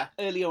us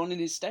earlier on in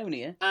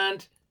Estonia.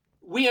 And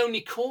we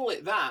only call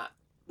it that.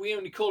 We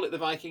only call it the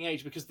Viking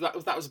Age because that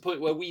was the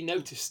point where we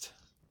noticed.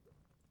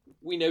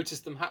 We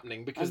noticed them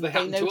happening because they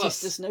happened to us. They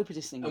noticed us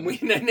noticing them. And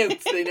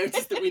they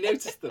noticed that we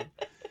noticed them.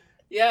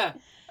 Yeah.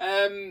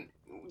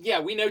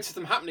 We noticed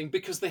them happening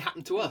because they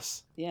happened to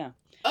us. Yeah.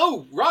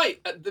 Oh,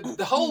 right.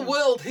 The whole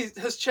world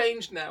has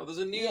changed now. There's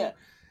a new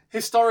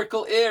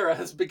historical era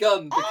has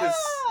begun because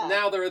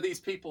now there are these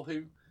people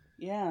who...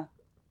 Yeah.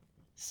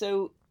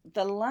 So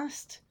the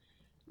last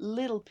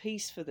little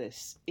piece for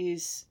this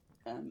is,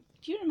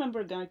 do you remember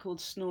a guy called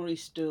Snorri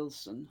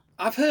Sturluson?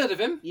 I've heard of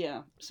him.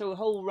 Yeah. So a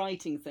whole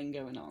writing thing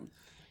going on.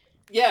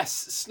 Yes,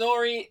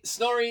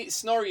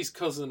 Snorri's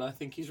cousin, I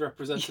think he's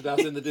represented as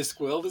in the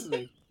Discworld, isn't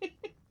he?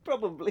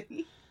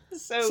 Probably.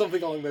 So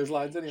something along those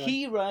lines, anyway.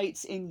 He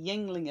writes in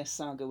Ynglinga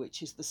Saga,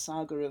 which is the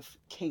saga of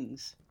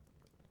kings.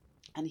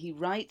 And he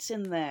writes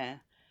in there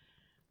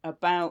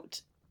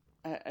about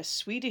a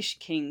Swedish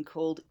king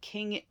called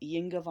King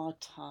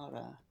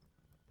Yngvartara,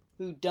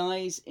 who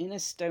dies in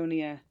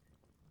Estonia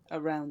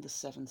around the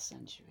 7th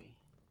century.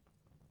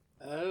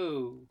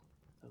 Oh.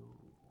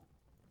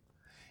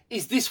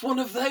 Is this one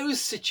of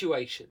those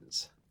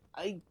situations?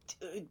 I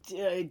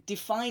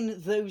define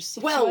those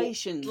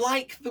situations. Well,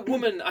 like the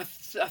woman, I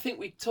think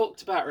we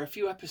talked about her a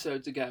few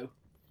episodes ago,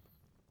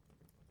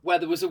 where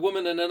there was a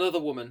woman and another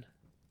woman.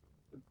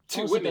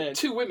 Two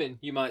women,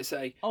 you might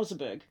say.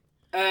 Oseberg.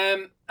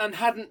 And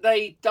hadn't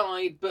they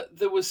died? But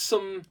there was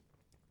some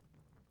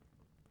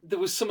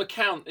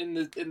account in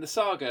the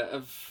saga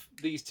of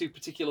these two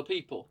particular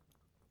people.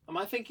 Am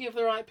I thinking of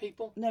the right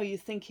people? No, you're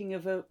thinking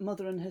of a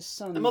mother and her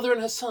son. A mother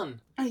and her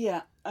son. Oh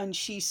yeah, and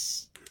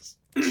she's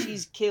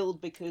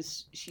killed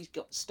because she's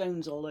got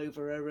stones all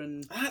over her,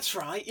 and that's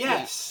right.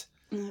 Yes,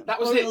 that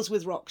was burials it.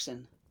 with rocks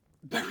in.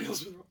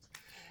 Burials with rocks.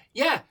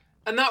 Yeah.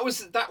 And that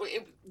was that.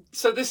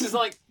 So this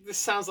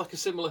sounds like a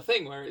similar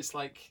thing where it's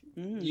like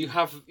you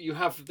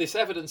have this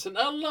evidence, and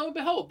oh lo and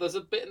behold, there's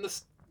a bit in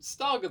the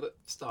Starga that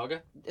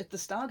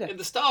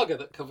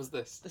covers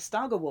this. The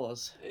Starga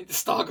Wars. The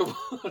Starga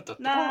Wars.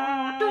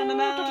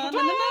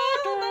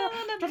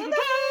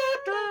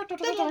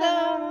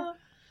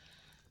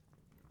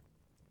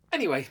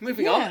 Anyway,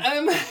 moving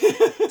on.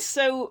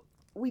 So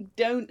we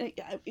don't.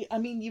 I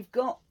mean, you've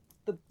got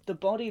the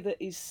body that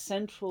is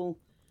central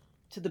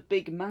to the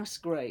big mass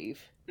grave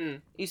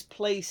is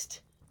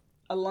placed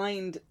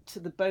aligned to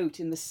the boat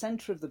in the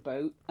centre of the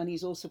boat, and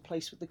he's also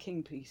placed with the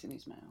king piece in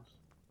his mouth.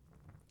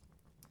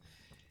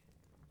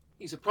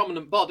 He's a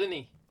prominent bod, isn't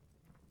he?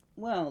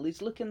 Well,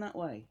 he's looking that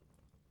way.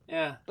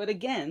 Yeah. But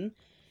again,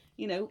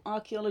 you know,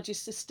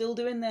 archaeologists are still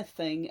doing their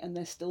thing and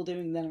they're still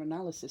doing their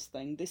analysis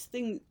thing.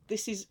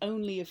 This is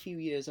only a few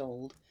years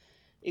old.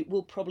 It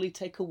will probably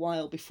take a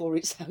while before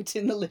it's out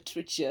in the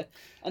literature,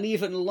 and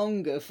even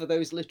longer for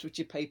those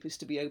literature papers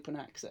to be open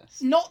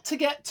access. Not to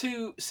get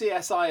to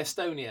CSI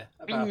Estonia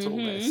about all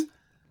this,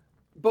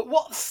 but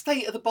what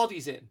state are the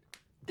bodies in?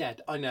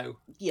 Dead, I know.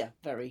 Yeah,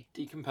 very.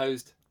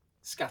 Decomposed,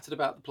 scattered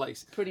about the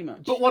place. Pretty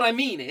much. But what I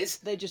mean is,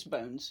 they're just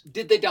bones.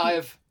 Did they die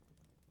of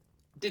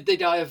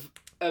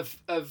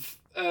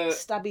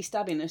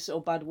stabbiness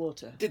or bad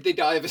water? Did they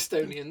die of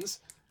Estonians?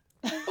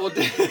 Or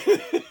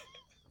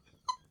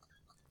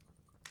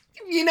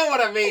you know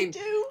what I mean? I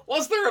do.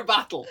 Was there a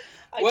battle?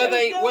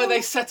 Were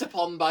they set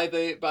upon by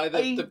the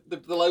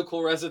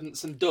local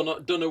residents and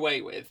done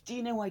away with? Do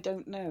you know? I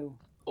don't know.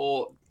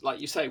 Or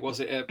like you say, was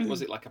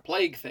it like a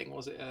plague thing?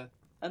 Was it a?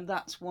 And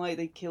that's why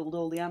they killed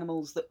all the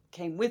animals that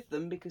came with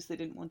them, because they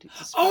didn't want it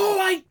to spread. Oh,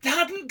 I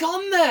hadn't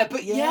gone there,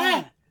 but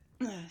yeah.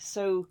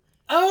 So.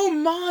 Oh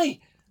my!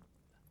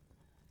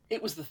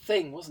 It was the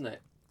thing, wasn't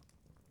it?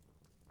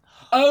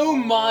 Oh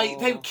my!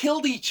 They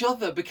killed each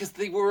other because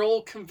they were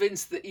all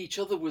convinced that each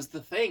other was the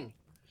thing,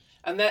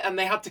 and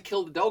they had to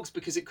kill the dogs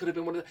because it could have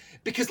been one of the.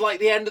 Because like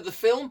the end of the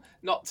film,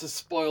 not to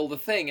spoil the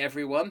thing,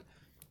 everyone.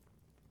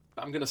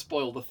 But I'm going to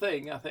spoil the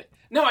thing. I think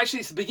no, actually,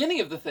 it's the beginning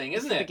of the thing,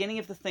 isn't it? The beginning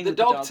of the thing. The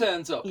dog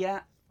turns up.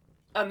 Yeah.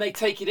 And they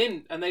take it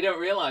in, and they don't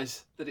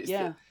realise that it's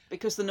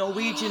because the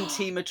Norwegian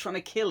team are trying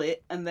to kill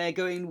it, and they're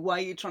going, "Why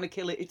are you trying to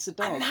kill it? It's a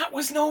dog." And that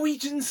was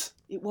Norwegians.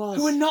 It was.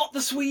 Who are not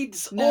the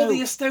Swedes No, or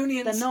the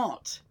Estonians. They're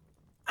not.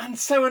 And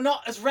so are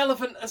not as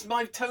relevant as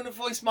my tone of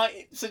voice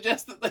might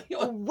suggest that they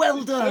are.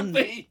 Well done.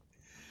 Be.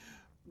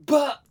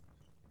 But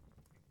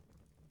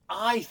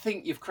I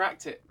think you've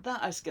cracked it.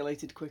 That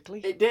escalated quickly.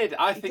 It did.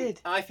 I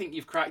think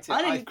you've cracked it.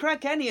 I didn't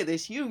crack any of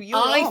this.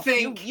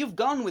 You've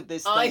gone with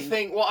this thing. I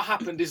think what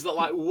happened is that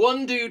like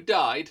one dude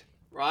died,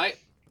 right?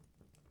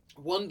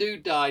 One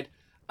dude died,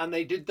 and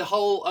they did the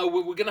whole. Oh,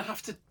 we're going to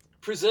have to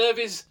preserve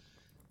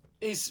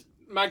his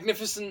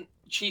magnificent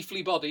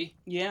chiefly body.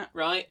 Yeah.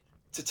 Right.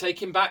 To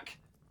take him back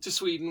to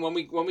Sweden when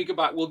we go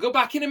back. We'll go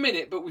back in a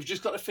minute, but we've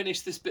just got to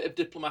finish this bit of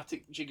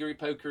diplomatic jiggery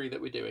pokery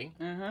that we're doing.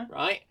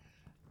 Right.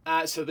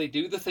 So they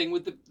do the thing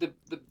with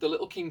the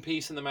little king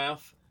piece in the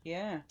mouth.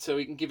 Yeah. So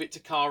he can give it to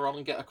Charon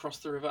and get across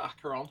the river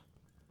Acheron.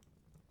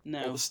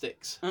 No. Or the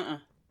sticks.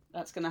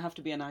 That's going to have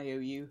to be an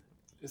IOU.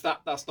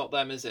 That's not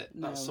them, is it?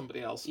 No. That's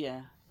somebody else.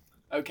 Yeah.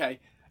 Okay.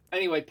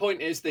 Anyway,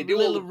 point is they do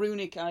little all the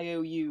runic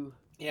IOU.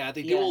 Yeah,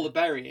 they do all the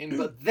burying,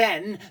 but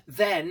then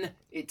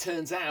it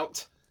turns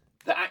out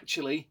that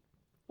actually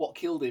what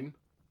killed him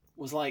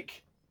was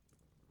like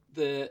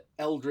the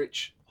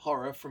eldritch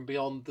horror from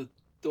beyond the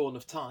dawn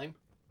of time,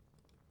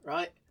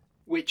 right?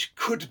 Which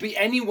could be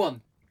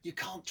anyone. You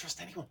can't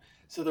trust anyone.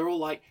 So they're all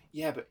like,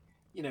 yeah, but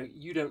you know,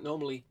 you don't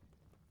normally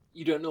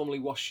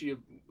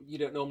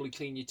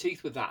clean your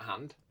teeth with that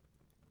hand.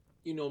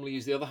 You normally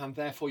use the other hand,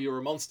 therefore you're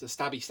a monster.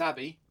 Stabby,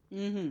 stabby.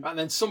 Mm-hmm. And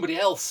then somebody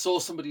else saw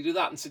somebody do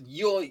that and said,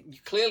 you're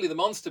clearly the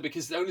monster,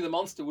 because only the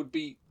monster would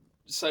be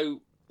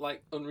so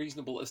like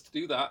unreasonable as to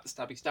do that.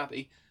 Stabby,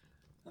 stabby.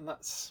 And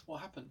that's what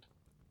happened.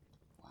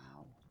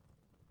 Wow.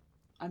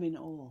 I'm in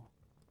awe.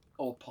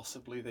 Or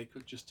possibly they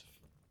could just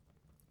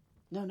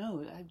have...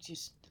 No, I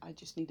just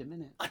need a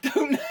minute. I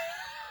don't know.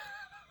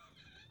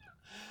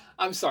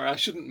 I'm sorry, I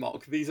shouldn't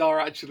mock. These are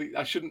actually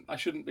I shouldn't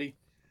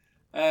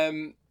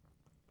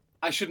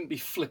be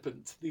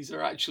flippant. These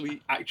are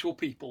actually actual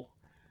people.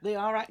 They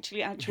are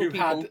actually actual who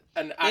people. Had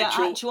an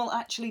actual,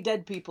 actually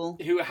dead people.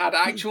 Who had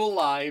actual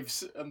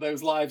lives, and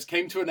those lives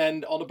came to an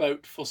end on a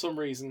boat for some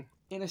reason.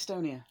 In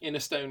Estonia.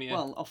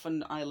 Well, off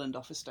an island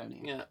off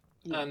Estonia. Yeah.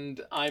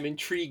 And I'm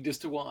intrigued as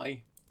to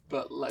why,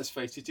 but let's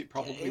face it, it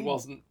probably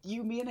wasn't.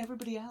 You, me, and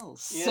everybody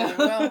else. Yeah,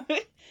 well...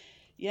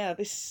 Yeah,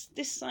 this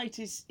site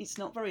it's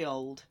not very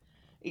old.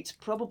 It's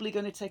probably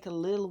going to take a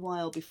little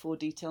while before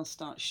details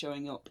start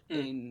showing up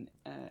in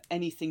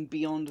anything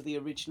beyond the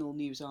original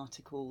news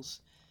articles.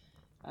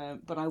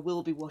 But I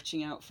will be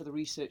watching out for the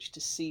research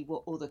to see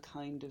what other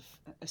kind of,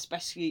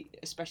 especially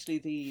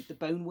the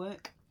bone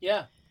work.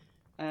 Yeah.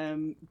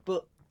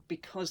 But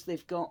because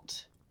they've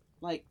got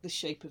like the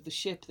shape of the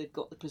ship, they've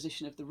got the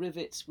position of the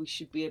rivets, we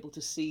should be able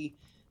to see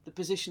the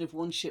position of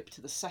one ship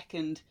to the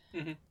second,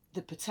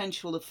 the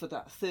potential for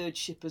that third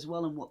ship as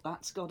well, and what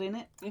that's got in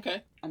it.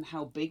 Okay. And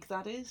how big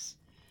that is.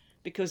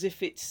 Because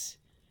if it's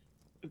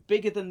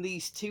bigger than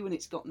these two and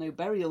it's got no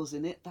burials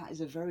in it, that is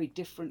a very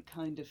different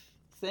kind of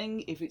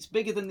thing. If it's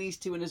bigger than these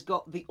two and has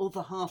got the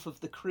other half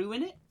of the crew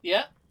in it,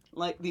 yeah,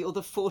 like the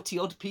other 40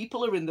 odd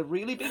people are in the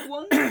really big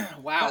one,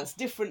 wow, that's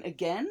different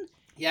again.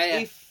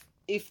 Yeah.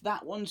 If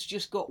that one's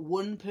just got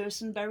one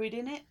person buried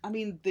in it, I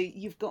mean,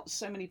 you've got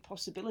so many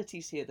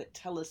possibilities here that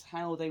tell us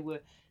how they were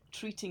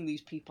treating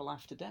these people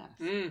after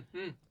death.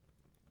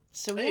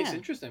 So yeah, it's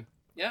interesting.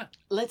 Yeah,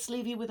 let's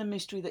leave you with a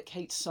mystery that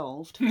Kate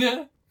solved.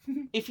 Yeah.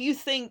 If you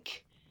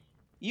think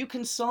You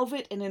can solve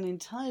it in an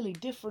entirely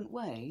different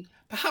way.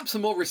 Perhaps a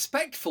more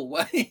respectful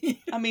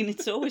way. I mean,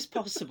 it's always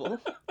possible.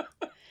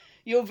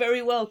 You're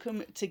very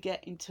welcome to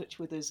get in touch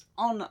with us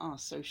on our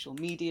social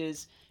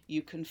medias.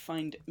 You can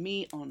find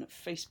me on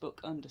Facebook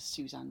under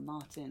Suzanne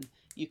Martin.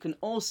 You can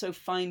also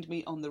find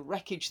me on the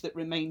wreckage that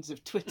remains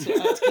of Twitter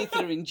at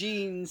Ether and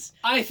Jeans.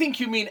 I think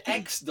you mean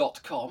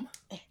x.com.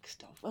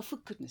 Well, for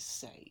goodness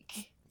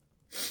sake.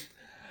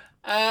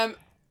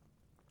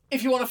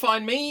 If you want to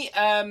find me,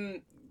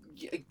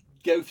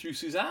 go through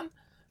Suzanne.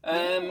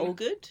 All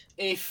good.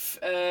 If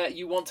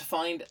you want to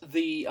find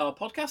our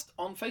podcast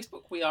on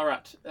Facebook, we are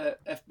at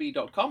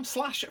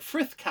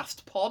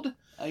fb.com/frithcastpod.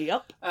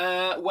 Yup.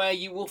 Where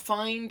you will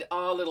find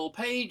our little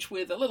page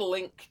with a little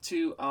link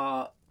to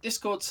our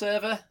Discord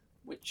server,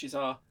 which is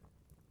our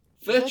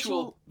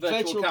virtual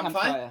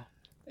campfire.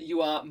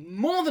 You are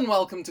more than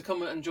welcome to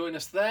come and join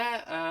us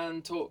there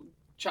and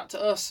chat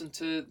to us and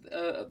to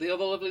the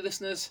other lovely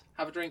listeners.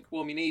 Have a drink,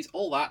 warm your knees,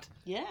 all that.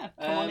 Yeah,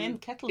 come on in.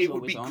 Kettle's it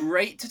always would be on.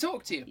 great to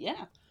talk to you.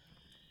 Yeah.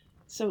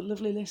 So,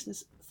 lovely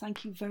listeners,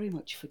 thank you very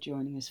much for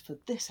joining us for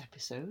this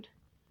episode.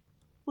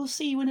 We'll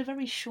see you in a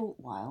very short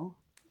while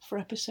for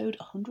episode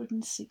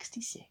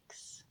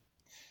 166.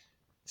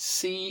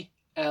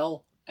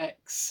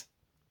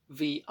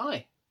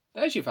 CLXVI.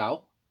 There's your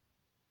vowel.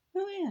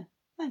 Oh, yeah.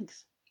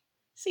 Thanks.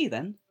 See you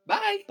then.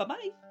 Bye.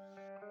 Bye-bye.